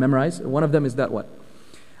du'as we memorize. One of them is that what?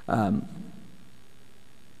 Allahumma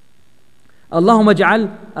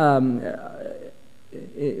ja'al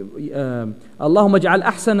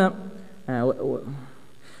ahsana,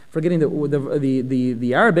 forgetting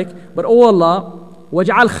the Arabic, but oh Allah,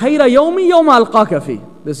 waj'al khayra yawmi yawma alqaka fi.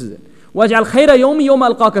 This is it. Waj'al khayra yawmi yawma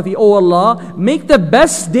alqaka fi. Oh Allah, make the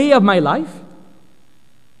best day of my life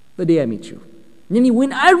the day I meet you.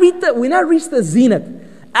 When I reach the zenith,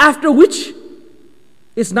 after which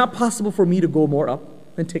it's not possible for me to go more up,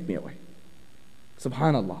 then take me away.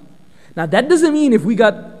 Subhanallah. Now that doesn't mean if we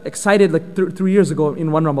got excited like 3 years ago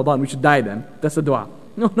in one Ramadan, we should die then. That's a dua.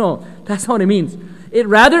 No, that's not what it means. It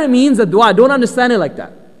rather means a dua. Don't understand it like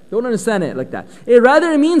that. Don't understand it like that. It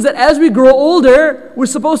rather means that as we grow older, we're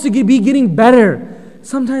supposed to be getting better.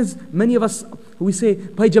 Sometimes many of us, we say,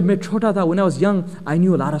 Bhai, jab main chota tha, when I was young, I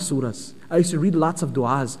knew a lot of surahs. I used to read lots of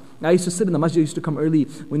du'as. I used to sit in the masjid, I used to come early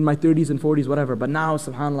in my 30s and 40s, whatever. But now,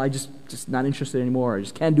 subhanAllah, I just not interested anymore. I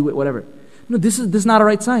just can't do it, whatever. No, this is not a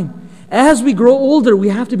right sign. As we grow older, we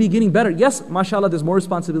have to be getting better. Yes, mashallah, there's more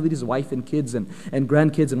responsibilities, wife and kids and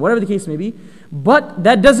grandkids and whatever the case may be. But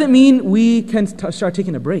that doesn't mean we can start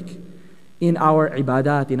taking a break in our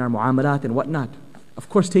ibadat, in our muamalat and whatnot. Of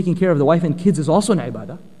course, taking care of the wife and kids is also an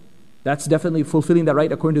ibadah. That's definitely fulfilling that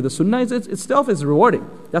right according to the sunnah. Itself is rewarding.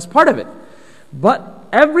 That's part of it. But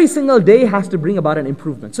every single day has to bring about an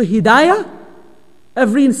improvement. So hidayah,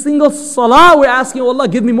 every single salah we're asking, oh Allah,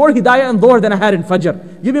 give me more hidayah in dhuhr than I had in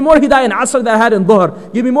fajr. Give me more hidayah in asr than I had in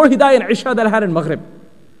dhuhr. Give me more hidayah in isha than I had in maghrib.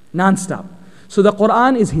 Non-stop. So the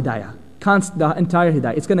Quran is hidayah. The entire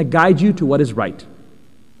hidayah. It's going to guide you to what is right.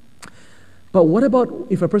 But what about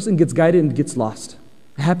if a person gets guided and gets lost?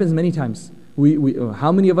 It happens many times.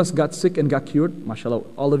 How many of us got sick and got cured? MashaAllah,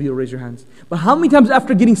 all of you will raise your hands. But how many times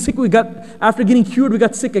after getting sick, after getting cured, we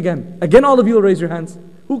got sick again? Again, all of you will raise your hands.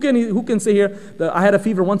 Who can say here that I had a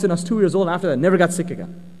fever once and I was 2 years old and after that never got sick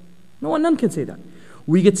again? None can say that.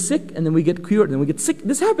 We get sick and then we get cured and then we get sick.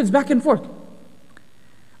 This happens back and forth.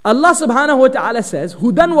 Allah subhanahu wa ta'ala says,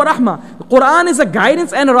 Hudan wa rahmah. The Quran is a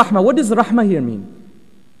guidance and a rahmah. What does rahmah here mean?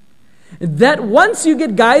 That once you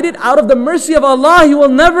get guided out of the mercy of Allah, you will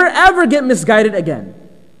never ever get misguided again.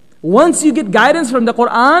 Once you get guidance from the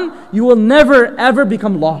Quran, you will never ever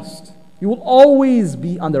become lost. You will always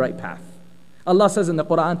be on the right path. Allah says in the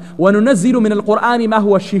Quran, وَنُنَزِّلُ مِنَ الْقُرْآنِ مَا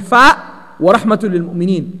هُوَ شِفَاءٌ وَرَحْمَةٌ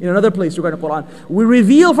لِلْمُؤْمِنِينَ. In another place regarding the Quran, we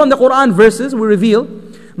reveal from the Quran verses, مَا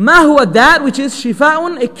هُوَ, that which is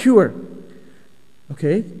shifa'un, a cure.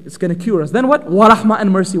 Okay, it's going to cure us. Then what? وَرَحْمَةٌ,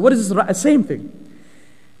 and mercy. What is this? Same thing.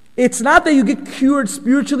 It's not that you get cured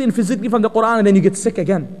spiritually and physically from the Quran and then you get sick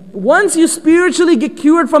again. Once you spiritually get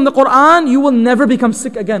cured from the Quran, you will never become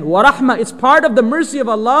sick again. Wa rahmah, it's part of the mercy of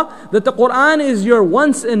Allah that the Quran is your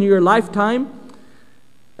once in your lifetime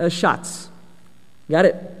shots. Got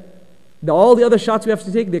it? All the other shots we have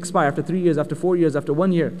to take, they expire after 3 years, after 4 years, after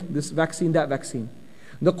 1 year. This vaccine, that vaccine.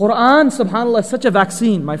 The Quran, subhanAllah, is such a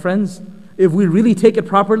vaccine, my friends. If we really take it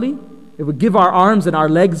properly, if we give our arms and our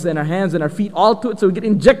legs and our hands and our feet all to it, so we get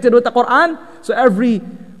injected with the Quran, so every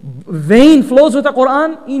vein flows with the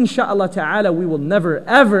Quran, insha'Allah ta'ala, we will never,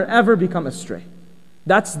 ever, ever become astray.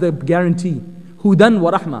 That's the guarantee. Hudan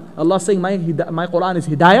wa rahmah. Allah saying, my Quran is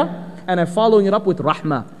hidayah, and I'm following it up with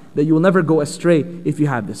rahmah, that you will never go astray if you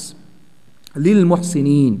have this. Lil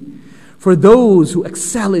muhsineen. For those who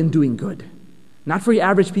excel in doing good. Not for your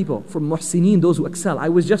average people, for muhsineen, those who excel. I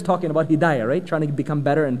was just talking about hidayah, right? Trying to become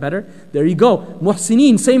better and better. There you go.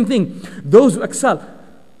 Muhsineen, same thing. Those who excel.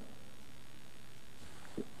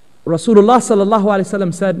 Rasulullah sallallahu alayhi wa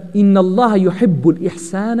sallam said, Inna Allah yuhibbul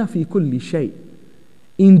ihsana fi kulli shay.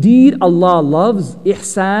 Indeed, Allah loves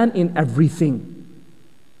ihsan in everything.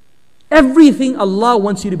 Everything Allah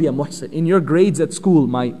wants you to be a muhsin. In your grades at school,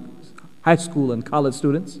 my high school and college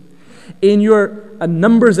students. In your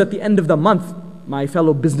numbers at the end of the month, my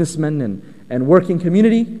fellow businessmen and working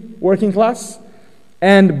community, working class,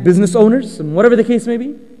 and business owners, and whatever the case may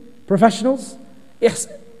be, professionals.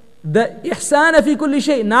 The ihsana fi kulli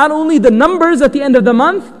shay, not only the numbers at the end of the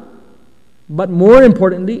month, but more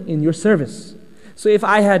importantly, in your service. So if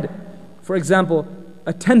I had, for example,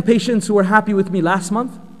 10 patients who were happy with me last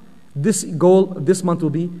month, this goal this month will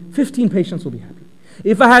be 15 patients will be happy.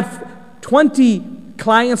 If I had 20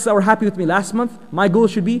 clients that were happy with me last month, my goal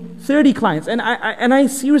should be 30 clients. And I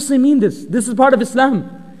seriously mean this. This is part of Islam.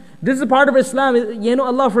 This is a part of Islam.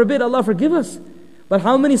 Allah forbid, Allah forgive us. But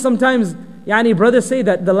how many sometimes, brothers say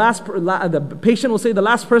that the patient will say, the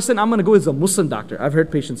last person I'm going to go is a Muslim doctor. I've heard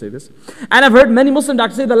patients say this. And I've heard many Muslim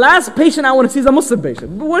doctors say, the last patient I want to see is a Muslim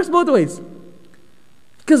patient. It works both ways.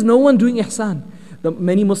 Because no one doing ihsan. The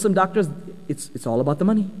many Muslim doctors, it's all about the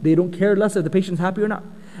money. They don't care less if the patient's happy or not.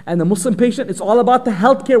 And the Muslim patient, it's all about the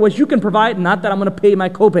health care, which you can provide, not that I'm going to pay my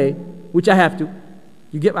copay, which I have to.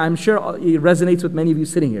 I'm sure it resonates with many of you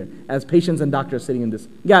sitting here, as patients and doctors sitting in this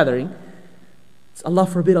gathering. It's Allah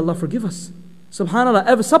forbid, Allah forgive us.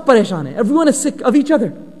 SubhanAllah, sab pareshan hai. Everyone is sick of each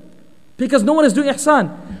other. Because no one is doing ihsan.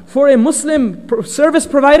 For a Muslim service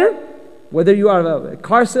provider, whether you are a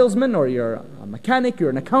car salesman or you're a mechanic, you're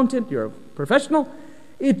an accountant, you're a professional,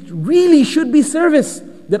 it really should be service.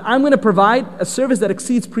 That I'm going to provide a service that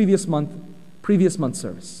exceeds previous month's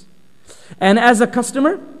service. And as a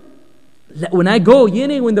customer, when I go,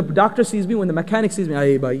 when the doctor sees me, when the mechanic sees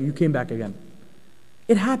me, you came back again.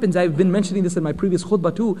 It happens. I've been mentioning this in my previous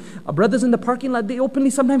khutbah too. Brothers in the parking lot, they openly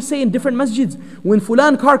sometimes say in different masjids, when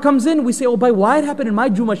fulan car comes in, we say, oh, why it happened in my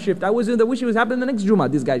Jummah shift? I wish it was happening the next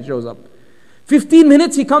Jummah. This guy shows up. 15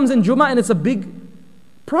 minutes he comes in Jummah and it's a big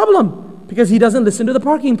problem because he doesn't listen to the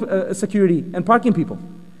parking security and parking people.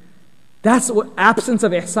 That's what absence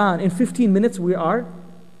of ihsan. In 15 minutes we are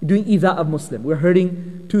doing idha of Muslim. We're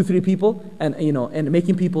hurting 2-3 people and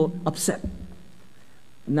making people upset.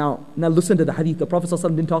 Now listen to the hadith. The Prophet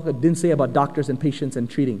ﷺ didn't say about doctors and patients and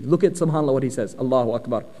treating. Look at subhanAllah what he says. Allahu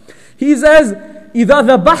Akbar. He says,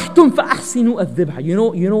 إِذَا ذَبَحْتُمْ فَأَحْسِنُوا الذِّبْحَ.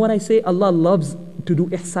 You know when I say Allah loves to do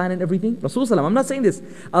ihsan in everything? Rasulullah, I'm not saying this.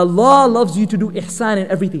 Allah loves you to do ihsan in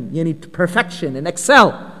everything. You need perfection and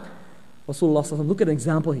excel. Rasulullah ﷺ, look at an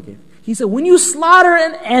example he gave. He said, when you slaughter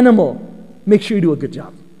an animal, make sure you do a good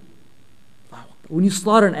job. When you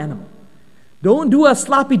slaughter an animal, don't do a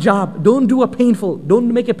sloppy job. Don't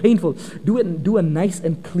make it painful. Do a nice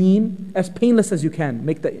and clean, as painless as you can.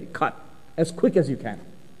 Make the cut as quick as you can.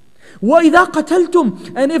 وَإِذَا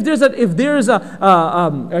قَتَلْتُمْ. And if there's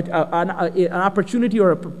an opportunity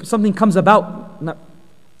or something comes about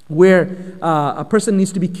where a person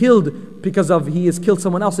needs to be killed because of he has killed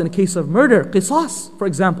someone else in a case of murder, qisas, for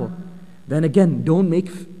example, then again,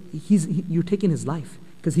 you're taking his life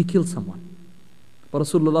because he killed someone. But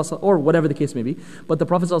Rasulullah, or whatever the case may be, but the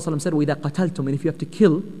Prophet ﷺ said, وَإِذَا قَتَلْتُمْ. And if you have to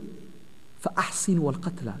kill, فَأَحْسِنُوا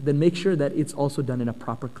الْقَتْلَ. Then make sure that it's also done in a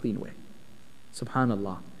proper, clean way.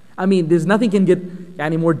 Subhanallah. I mean, there's nothing can get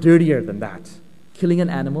any more dirtier than that. Killing an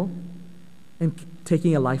animal and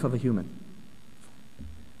taking a life of a human.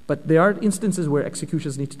 But there are instances where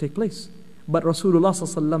executions need to take place. But Rasulullah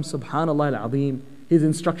ﷺ, subhanallah al-azim, his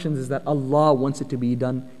instructions is that Allah wants it to be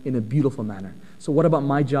done in a beautiful manner. So what about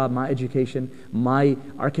my job, my education, my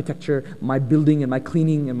architecture, my building and my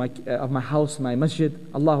cleaning and of my house, my masjid?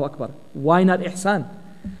 Allahu Akbar. Why not ihsan?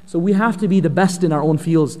 So we have to be the best in our own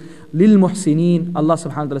fields. Lil muhsineen, Allah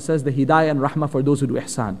subhanahu wa ta'ala says, the hidayah and rahmah for those who do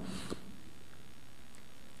ihsan.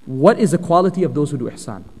 What is the quality of those who do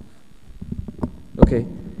ihsan? Okay.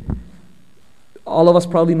 All of us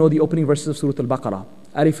probably know the opening verses of Surah Al-Baqarah.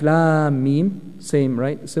 Alif Lam Mim, same,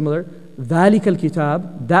 right? Similar. ذَلِكَ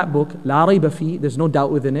الْكِتَابِ, that book, لَا رَيْبَ فِيهِ, there's no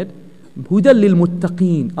doubt within it. هُدًى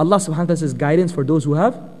لِلْمُتَّقِينَ, Allah subhanahu wa ta'ala says guidance for those who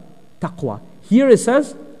have taqwa. Here it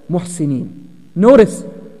says muhsineen. Notice,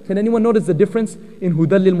 can anyone notice the difference in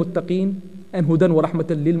هُدًى لِلْمُتَّقِينَ and هُدًى وَرَحْمَةً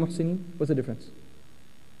لِلْمُحْسِنِينَ? What's the difference?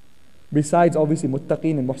 Besides obviously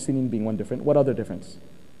muttaqeen and muhsineen being one different, what other difference?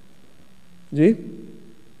 Ji?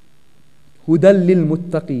 هُدًى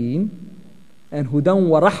لِلْمُتَّقِينَ and هُدًى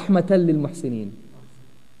وَرَحْمَةً لِلْمُحْسِنِينَ.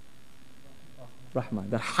 Rahmah.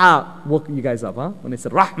 The ha woke you guys up, huh? When they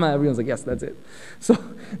said Rahmah, everyone's like, yes, that's it. So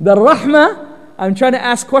the Rahmah, I'm trying to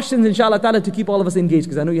ask questions, inshallah ta'ala, to keep all of us engaged,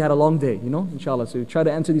 because I know you had a long day, inshallah. So try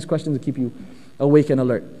to answer these questions and keep you awake and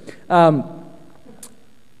alert.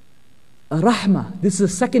 Rahmah, this is a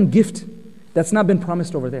second gift that's not been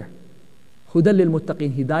promised over there. Hudan lil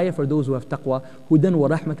muttaqin, hidayah for those who have taqwa, hudan wa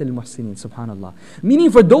rahmatan lil muhsinin, subhanallah.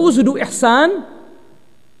 Meaning for those who do ihsan,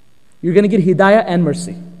 you're going to get hidayah and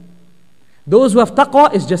mercy. Those who have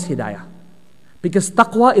taqwa is just hidayah. Because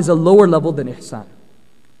taqwa is a lower level than ihsan.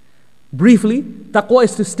 Briefly, taqwa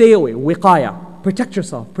is to stay away, wiqaya. Protect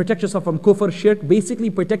yourself. Protect yourself from kufr, shirk. Basically,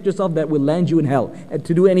 protect yourself that will land you in hell. And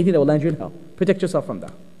to do anything that will land you in hell. Protect yourself from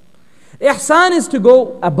that. Ihsan is to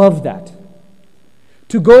go above that.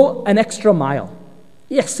 To go an extra mile.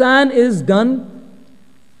 Ihsan is done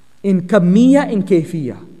in kamiyya and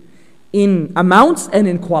kayfiyya. In amounts and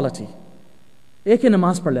in quality. Ek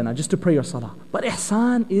namaz par lena, just to pray your salah. But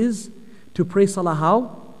ihsan is to pray salah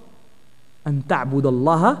how? An ta'bud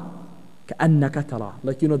Allah ka'annaka tara.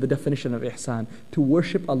 Like the definition of ihsan. To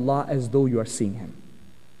worship Allah as though you are seeing Him.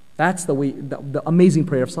 That's the way, the amazing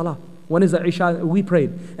prayer of salah. One is the Isha we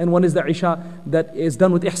prayed, and one is the Isha that is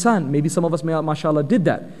done with ihsan. Maybe some of us, mashallah, did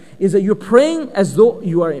that. Is that you're praying as though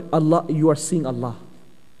you are Allah, you are seeing Allah.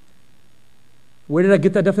 Where did I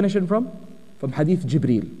get that definition from? From Hadith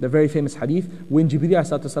Jibreel, the very famous Hadith, when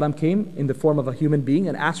Jibreel came in the form of a human being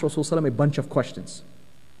and asked Rasulullah a bunch of questions.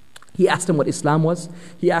 He asked him what Islam was,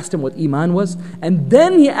 he asked him what Iman was, and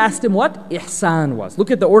then he asked him what Ihsan was.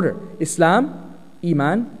 Look at the order: Islam,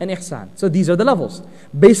 Iman, and Ihsan. So these are the levels.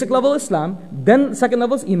 Basic level Islam, then second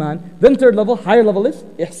level is Iman, then third level, higher level is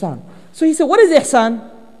Ihsan. So he said, what is Ihsan?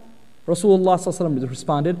 Rasulullah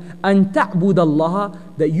responded, An ta'bud Allah,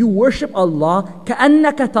 that you worship Allah,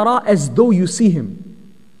 ka'annaka tara, as though you see Him.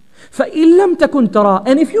 فَإِن لَمْ تَكُنْ تَرَى.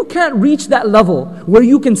 And if you can't reach that level where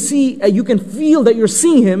you can see, you can feel that you're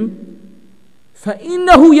seeing Him,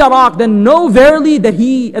 فَإِنَّهُ يَرَاكَ. Then know verily that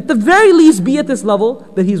He, at the very least, be at this level,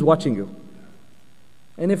 that He's watching you.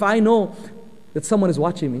 And if I know that someone is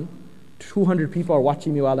watching me, 200 people are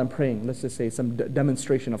watching me while I'm praying, let's just say some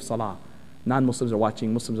demonstration of salah. Non-Muslims are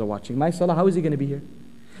watching, Muslims are watching. My salah, how is he going to be here?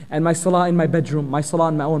 And my salah in my bedroom, my salah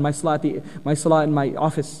in my own, my salah in my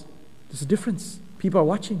office. There's a difference. People are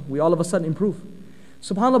watching. We all of a sudden improve.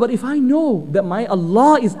 SubhanAllah, but if I know that my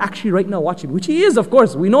Allah is actually right now watching me, which He is, of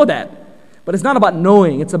course, we know that. But it's not about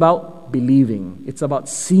knowing, it's about believing. It's about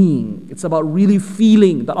seeing. It's about really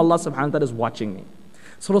feeling that Allah subhanahu wa ta'ala is watching me.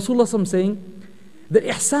 So Rasulullah is saying that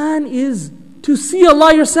ihsan is to see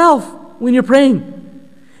Allah yourself when you're praying.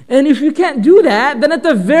 And if you can't do that, then at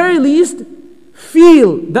the very least,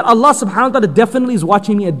 feel that Allah subhanahu wa ta'ala definitely is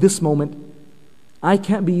watching me at this moment. I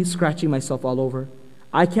can't be scratching myself all over.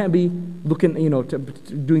 I can't be looking,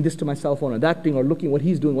 doing this to my cell phone or that thing, or looking what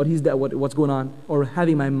he's doing, what's going on, or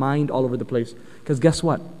having my mind all over the place. Because guess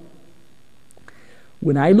what?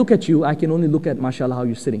 When I look at you, I can only look at, mashallah, how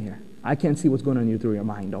you're sitting here. I can't see what's going on through your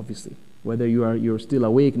mind, obviously. Whether you're still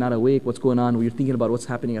awake, not awake, what's going on, or you're thinking about what's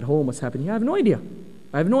happening at home, what's happening here. I have no idea.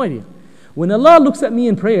 I have no idea. When Allah looks at me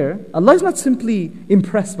in prayer, Allah is not simply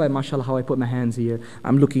impressed by, mashallah, how I put my hands here.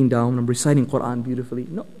 I'm looking down, I'm reciting Quran beautifully.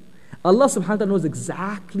 No. Allah subhanahu wa ta'ala knows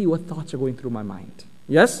exactly what thoughts are going through my mind.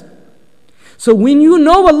 Yes? So when you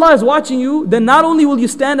know Allah is watching you, then not only will you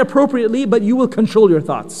stand appropriately, but you will control your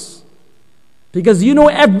thoughts. Because you know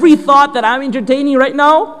every thought that I'm entertaining right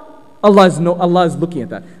now, Allah is looking at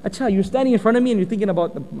that. Acha, you're standing in front of me and you're thinking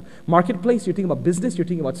about the marketplace, you're thinking about business, you're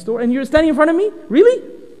thinking about store, and you're standing in front of me? Really?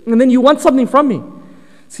 And then you want something from me.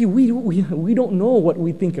 See, we don't know what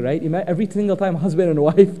we think, right? Every single time husband and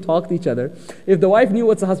wife talk to each other, if the wife knew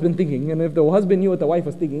what's the husband thinking, and if the husband knew what the wife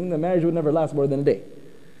was thinking, the marriage would never last more than a day.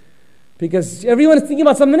 Because everyone is thinking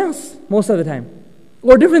about something else most of the time.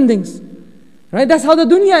 Or different things. Right? That's how the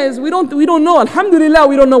dunya is. We don't know. Alhamdulillah,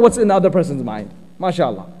 we don't know what's in the other person's mind.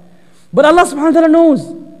 MashaAllah. But Allah subhanahu wa ta'ala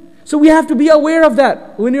knows. So we have to be aware of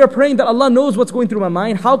that. When you're praying that Allah knows what's going through my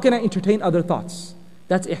mind, how can I entertain other thoughts?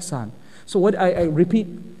 That's ihsan. So what I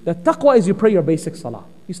repeat, that taqwa is you pray your basic salah.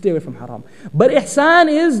 You stay away from haram. But ihsan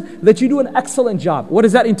is that you do an excellent job. What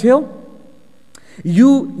does that entail?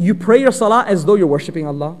 You pray your salah as though you're worshipping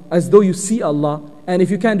Allah, as though you see Allah. And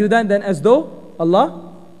if you can't do that, then as though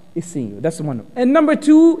Allah is seeing you. That's one. And number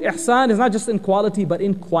two, ihsan is not just in quality, but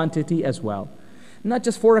in quantity as well. Not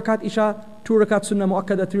just 4 rakat isha, 2 rakat sunnah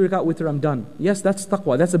mu'akkada, 3 rakat witr, I'm done. Yes, that's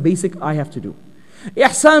taqwa. That's a basic I have to do.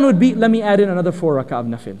 Ihsan would be, let me add in another 4 rak'ah of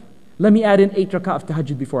nafil. Let me add in 8 rak'ah of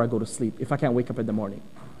tahajjud before I go to sleep, if I can't wake up in the morning.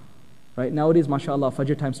 Right? Nowadays, mashallah,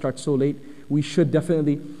 Fajr time starts so late. We should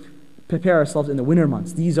definitely prepare ourselves in the winter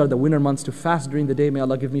months. These are the winter months to fast during the day. May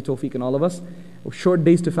Allah give me tawfiq and all of us. Short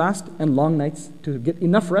days to fast and long nights to get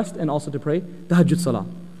enough rest and also to pray tahajjud salah.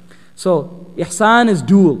 So, ihsan is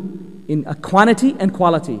dual in a quantity and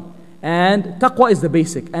quality. And taqwa is the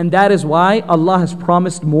basic. And that is why Allah has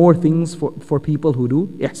promised more things for people who do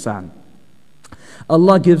ihsan.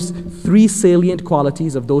 Allah gives 3 salient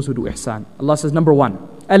qualities of those who do ihsan. Allah says, number 1,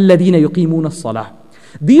 الَّذِينَ يُقِيمُونَ الصَّلَاةِ.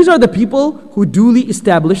 These are the people who duly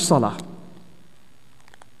establish salah.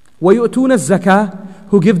 وَيُؤْتُونَ الزَّكَاةِ,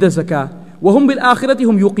 who give the zakah. وَهُمْ بِالْآخِرَةِ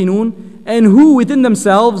هُمْ يُوقِنُونَ, and who within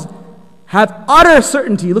themselves have utter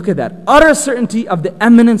certainty, look at that, utter certainty of the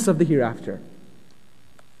eminence of the hereafter.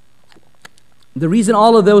 The reason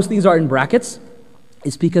all of those things are in brackets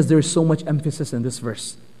is because there is so much emphasis in this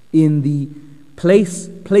verse, in the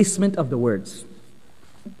placement of the words.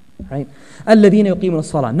 Right? الَّذِينَ يُقِيمُونَ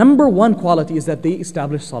الصَّلَاةِ. Number 1 quality is that they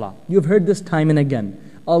establish salah. You've heard this time and again.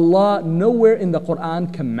 Allah nowhere in the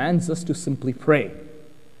Quran commands us to simply pray.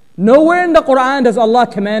 Nowhere in the Quran does Allah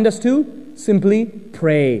command us to simply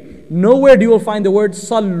pray. Nowhere do you will find the word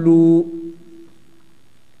sallu.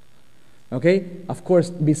 Okay? Of course,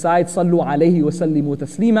 besides sallu alayhi wa sallimu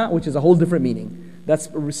taslima, which is a whole different meaning. That's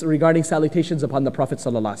regarding salutations upon the Prophet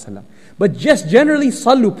sallallahu alaihi wasallam. But just generally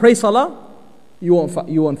sallu, pray salah, you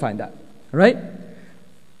won't find that. Right?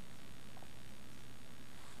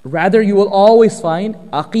 Rather, you will always find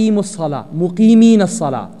aqimus salah, muqimina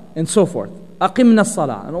salah, and so forth. Aqimna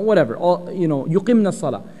salah, and whatever, yuqimna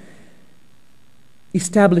salah.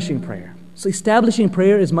 Establishing prayer. So establishing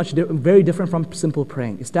prayer is very different from simple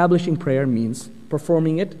praying. Establishing prayer means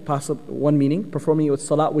performing it, one meaning, performing it with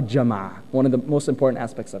salat with jama'ah, one of the most important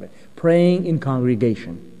aspects of it. Praying in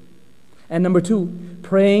congregation. And number 2,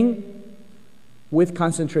 praying with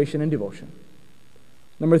concentration and devotion.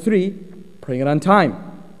 Number 3, praying it on time,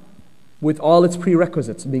 with all its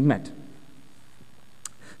prerequisites being met.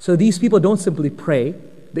 So these people don't simply pray,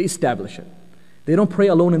 they establish it. They don't pray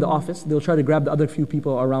alone in the office. They'll try to grab the other few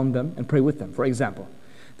people around them and pray with them, for example.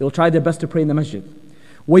 They'll try their best to pray in the masjid.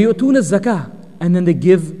 وَيُؤْتُونَ الزَّكَاةِ, and then they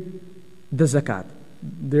give the zakat.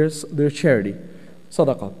 their charity,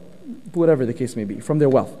 sadaqah, whatever the case may be, from their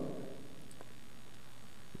wealth.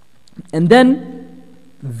 And then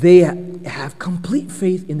they have complete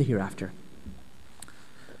faith in the hereafter.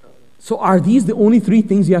 So are these the only three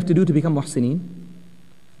things you have to do to become muhsineen?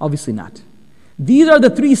 Obviously not. These are the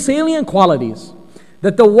three salient qualities.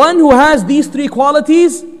 That the one who has these three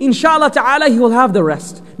qualities, inshallah ta'ala, he will have the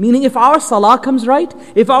rest. Meaning if our salah comes right,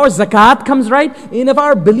 if our zakat comes right, and if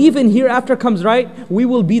our belief in hereafter comes right, we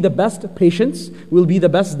will be the best patients, we'll be the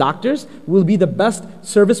best doctors, we'll be the best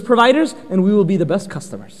service providers, and we will be the best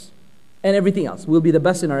customers. And everything else. We'll be the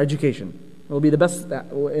best in our education. We'll be the best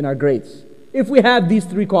in our grades. If we have these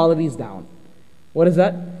three qualities down. What is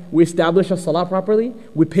that? We establish our salah properly,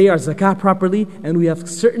 we pay our zakat properly, and we have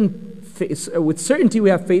with certainty we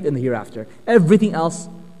have faith in the hereafter. Everything else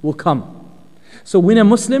will come. So when a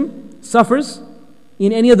Muslim suffers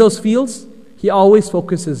in any of those fields, he always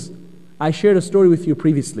focuses. I shared a story with you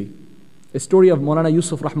previously. A story of Maulana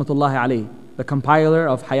Yusuf rahmatullahi alayhi, the compiler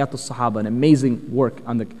of Hayat al-Sahaba, an amazing work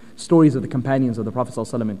on the stories of the companions of the Prophet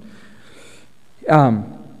ﷺ,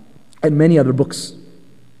 and many other books.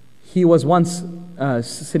 He was once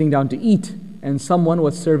sitting down to eat, and someone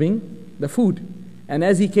was serving the food. And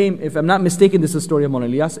as he came, if I'm not mistaken, this is the story of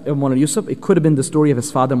Maulana Yusuf. It could have been the story of his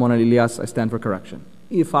father, Maulana Ilyas. I stand for correction.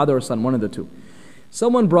 Father or son, one of the two.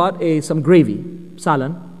 Someone brought some gravy,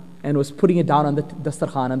 salan, and was putting it down on the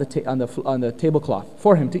dastarkhan, on the tablecloth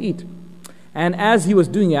for him to eat. And as he was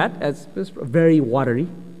doing that, as it was very watery,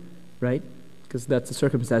 right? Because that's the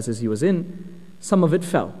circumstances he was in, some of it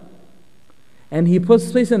fell. And he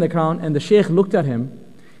placed it in the ground, and the sheikh looked at him.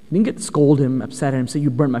 He didn't scold him, upset him, say, you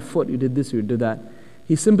burnt my foot, you did this, you did that.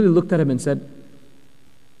 He simply looked at him and said,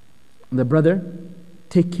 the brother,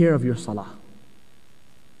 take care of your salah.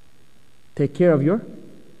 Take care of your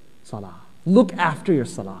salah. Look after your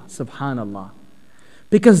salah, subhanallah.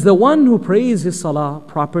 Because the one who prays his salah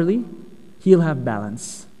properly, he'll have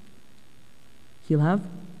balance. He'll have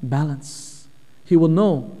balance. He will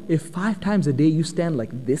know if 5 times a day you stand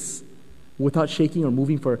like this, without shaking or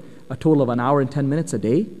moving for a total of an hour and 10 minutes a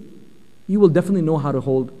day, you will definitely know how to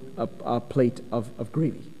hold a plate of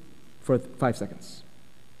gravy for 5 seconds.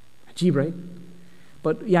 Ajib, right?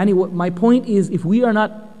 But what my point is, if we are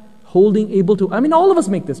not able to, all of us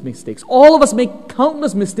make these mistakes. All of us make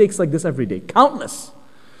countless mistakes like this every day. Countless.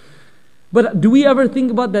 But do we ever think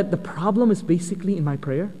about that the problem is basically in my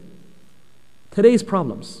prayer? Today's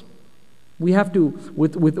problems. We have to,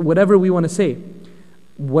 with whatever we want to say,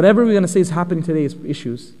 whatever we're going to say is happening today's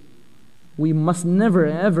issues, we must never,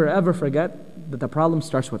 ever, ever forget that the problem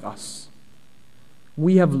starts with us.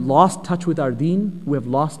 We have lost touch with our deen. We have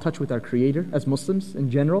lost touch with our Creator as Muslims in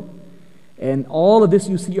general. And all of this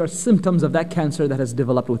you see are symptoms of that cancer that has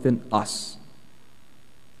developed within us.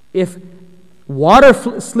 If water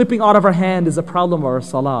slipping out of our hand is a problem of our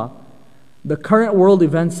salah, the current world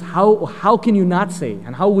events, how can you not say,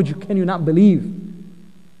 and can you not believe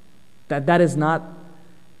that is not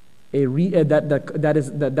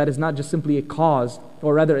that is not just simply a cause,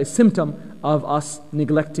 or rather a symptom of us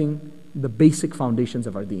neglecting the basic foundations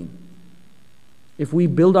of our deen. If we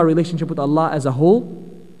build our relationship with Allah as a whole,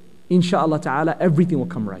 insha'Allah ta'ala, everything will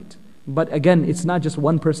come right. But again, it's not just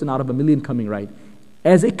one person out of a million coming right.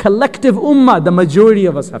 As a collective ummah, the majority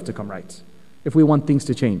of us have to come right if we want things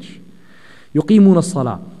to change. يُقِيمُونَ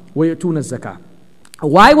الصَّلَاةِ وَيُؤْتُونَ الزَّكَاةِ.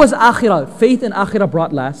 Why was akhirah, faith in akhirah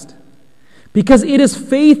brought last? Because it is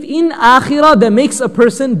faith in akhirah that makes a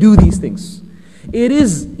person do these things. It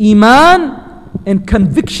is iman and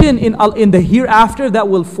conviction in the hereafter that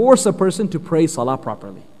will force a person to pray salah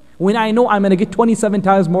properly. When I know I'm going to get 27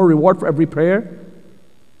 times more reward for every prayer,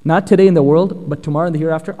 not today in the world, but tomorrow in the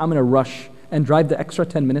hereafter, I'm going to rush and drive the extra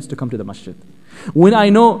 10 minutes to come to the masjid. When I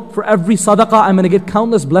know for every sadaqah I'm going to get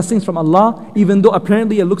countless blessings from Allah, even though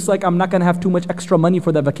apparently it looks like I'm not going to have too much extra money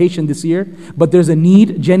for the vacation this year, but there's a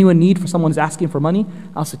need, genuine need for someone who's asking for money,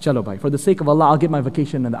 I'll say, chalo bhai, for the sake of Allah, I'll get my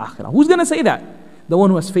vacation in the akhirah. Who's going to say that? The one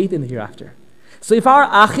who has faith in the hereafter. So if our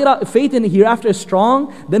akhirah, faith in the hereafter is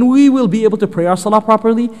strong, then we will be able to pray our salah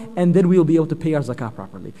properly, and then we will be able to pay our zakah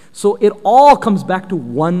properly. So it all comes back to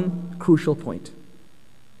one crucial point.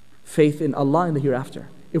 Faith in Allah in the hereafter.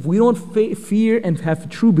 If we don't fear and have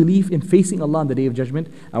true belief in facing Allah on the Day of Judgment,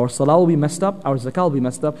 our salah will be messed up, our zakah will be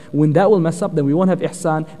messed up. When that will mess up, then we won't have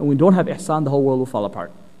ihsan, and when we don't have ihsan, the whole world will fall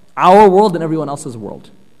apart. Our world and everyone else's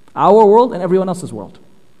world. Our world and everyone else's world.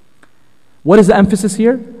 What is the emphasis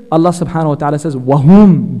here? Allah subhanahu wa ta'ala says,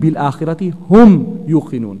 وَهُمْ بِالْآخِرَةِ هُمْ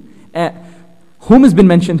يُوقِنُونَ. Hum has been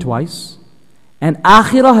mentioned twice, and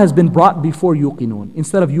akhirah has been brought before yuqinun.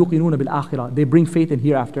 Instead of yuqinuna bil akhirah, they bring faith in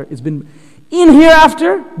hereafter. It's been in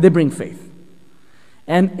hereafter, they bring faith.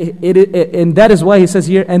 And that is why he says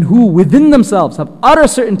here, and who within themselves have utter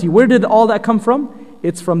certainty. Where did all that come from?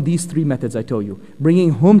 It's from these three methods I told you. Bringing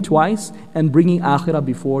home twice and bringing akhirah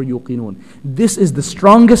before yuqinun. This is the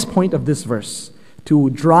strongest point of this verse, to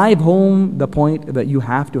drive home the point that you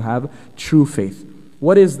have to have true faith.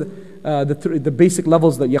 What is the basic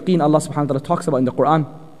levels that yaqeen Allah subhanahu wa ta'ala talks about in the Quran?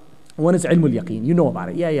 One is ilmul yaqeen. You know about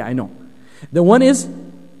it. Yeah, I know. The one is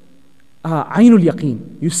aynul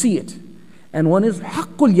yaqeen. You see it. And one is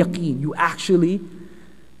haqqul yaqeen. You actually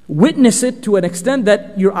witness it to an extent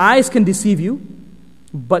that your eyes can deceive you,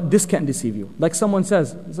 but this can't deceive you. Like someone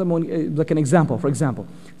says, like an example, for example,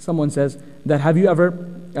 someone says that, have you ever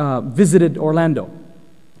visited Orlando?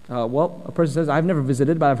 Well, a person says, I've never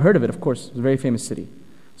visited, but I've heard of it, of course. It's a very famous city.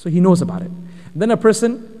 So he knows about it. Then a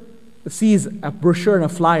person sees a brochure and a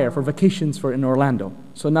flyer for vacations in Orlando.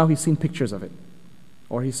 So now he's seen pictures of it,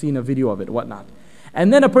 or he's seen a video of it, whatnot.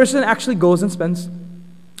 And then a person actually goes and spends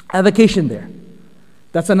a vacation there.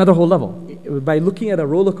 That's another whole level. By looking at a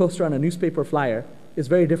roller coaster on a newspaper flyer, is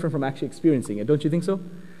very different from actually experiencing it. Don't you think so?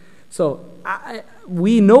 So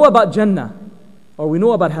we know about Jannah, or we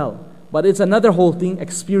know about hell, but it's another whole thing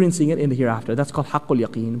experiencing it in the hereafter. That's called haqqul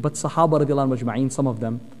yaqeen. But Sahaba radiallahu anhum majma'een, some of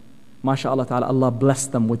them, mashallah ta'ala, Allah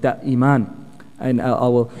blessed them with that iman. And I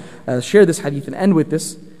will share this hadith and end with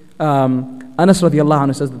this. Anas radiallahu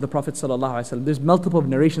anhu says that the Prophet sallallahu alaihi wasallam, there's multiple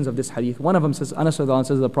narrations of this hadith. One of them says, Anas radiallahu anhu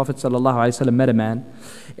says that the Prophet sallallahu alaihi wasallam met a man.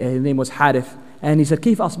 His name was Harith. And he said,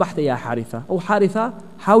 كيف أصبحت يا حارثة? Oh Haritha,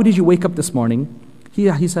 how did you wake up this morning? He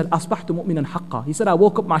said, أصبحت مؤمنا حقا. He said, I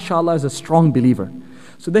woke up, mashallah, as a strong believer.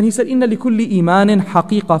 So then he said, إن لكل إيمان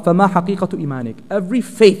حقيقة فما حقيقة إيمانك? Every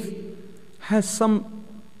faith has some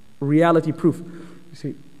reality proof. You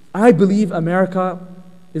see, I believe America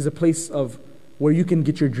is a place of where you can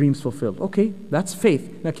get your dreams fulfilled. Okay, that's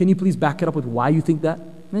faith. Now can you please back it up with why you think that?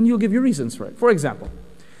 And you'll give your reasons for it. For example,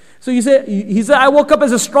 so he said, I woke up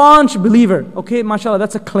as a staunch believer. Okay, mashallah,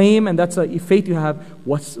 that's a claim and that's a faith you have.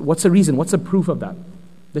 What's the reason? What's the proof of that?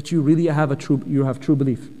 That you really have true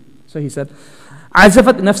belief. So he said,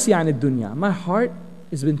 عزفت نفسي عن الدنيا. My heart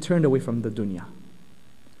has been turned away from the dunya.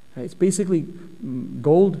 Right? It's basically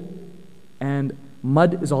gold and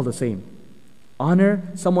mud is all the same. Honor,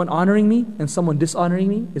 someone honoring me and someone dishonoring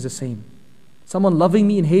me is the same. Someone loving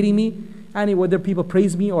me and hating me, and whether people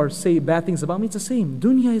praise me or say bad things about me, it's the same.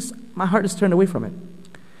 Dunya is, my heart is turned away from it.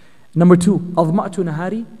 Number two, أظمأت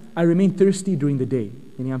نهاري. I remain thirsty during the day,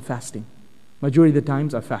 meaning I'm fasting. Majority of the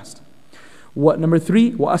times I fast. Number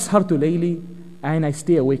three, وأسهرت ليلي, and I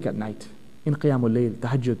stay awake at night. In qiyamul layl,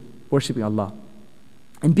 tahajjud, worshiping Allah.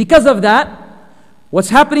 And because of that, what's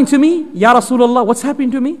happening to me? Ya Rasulullah, what's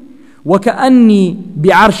happening to me? وَكَأَنِّي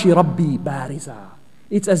بِعَرْشِ رَبِّي بَارِزًا.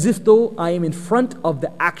 It's as if though I am in front of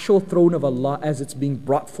the actual throne of Allah as it's being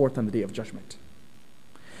brought forth on the Day of Judgment.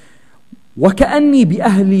 وَكَأَنِّي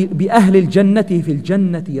بِأَهْلِ الْجَنَّةِ فِي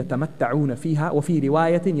الْجَنَّةِ يَتَمَتَّعُونَ فِيهَا وَفِي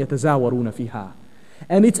رِوَايَةٍ يَتَزَاوَرُونَ فِيهَا.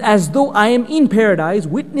 And it's as though I am in paradise,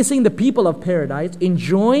 witnessing the people of paradise,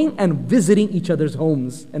 enjoying and visiting each other's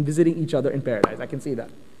homes and visiting each other in paradise. I can see that.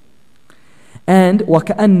 And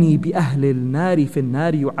وَكَأَنِّي بِأَهْلِ النَّارِ فِي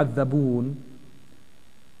النَّارِ يُعَذَّبُونَ.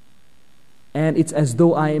 And it's as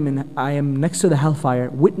though I am next to the hellfire,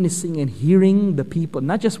 witnessing and hearing the people,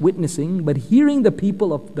 not just witnessing, but hearing the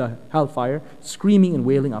people of the hellfire screaming and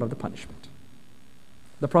wailing out of the punishment.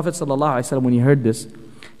 The Prophet ﷺ, when he heard this,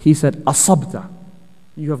 he said, "Asabta,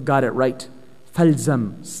 you have got it right.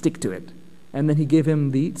 Falzam, stick to it." And then he gave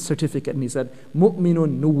him the certificate and he said,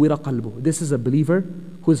 "Mu'minun nuwwira qalbuh." This is a believer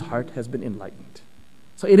whose heart has been enlightened.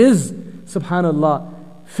 So it is, subhanallah,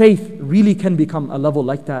 faith really can become a level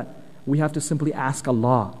like that. We have to simply ask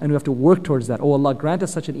Allah and we have to work towards that. Oh Allah, grant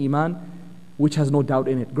us such an iman which has no doubt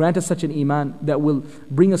in it. Grant us such an iman that will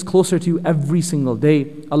bring us closer to you every single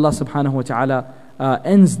day. Allah subhanahu wa ta'ala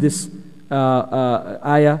ends this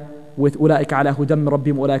ayah with أُولَٰئِكَ عَلَىٰ هُدًى مِّن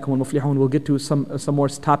رَبِّهِمْ وَأُولَٰئِكَ هُمُ الْمُفْلِحُونَ. We'll get to some more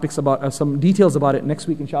topics about, some details about it next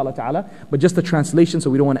week inshallah ta'ala. But just the translation, so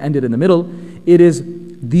we don't want to end it in the middle. It is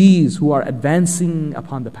these who are advancing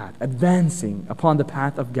upon the path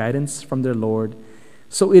of guidance from their Lord.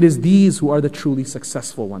 So it is these who are the truly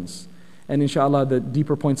successful ones. And inshallah, the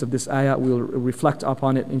deeper points of this ayah, we'll reflect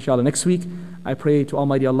upon it inshallah next week. I pray to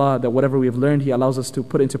Almighty Allah that whatever we have learned, He allows us to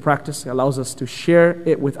put into practice. He allows us to share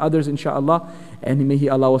it with others inshallah. And may He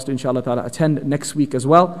allow us to inshallah ta'ala attend next week as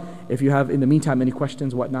well. If you have in the meantime any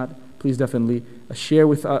questions, whatnot, please definitely share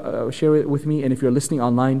it with me. And if you're listening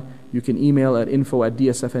online, you can email at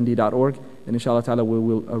info@dsfnd.org. And inshallah ta'ala we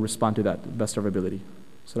will respond to that to the best of our ability.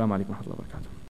 Assalamu alaikum wa rahmatullahi wa barakatuh.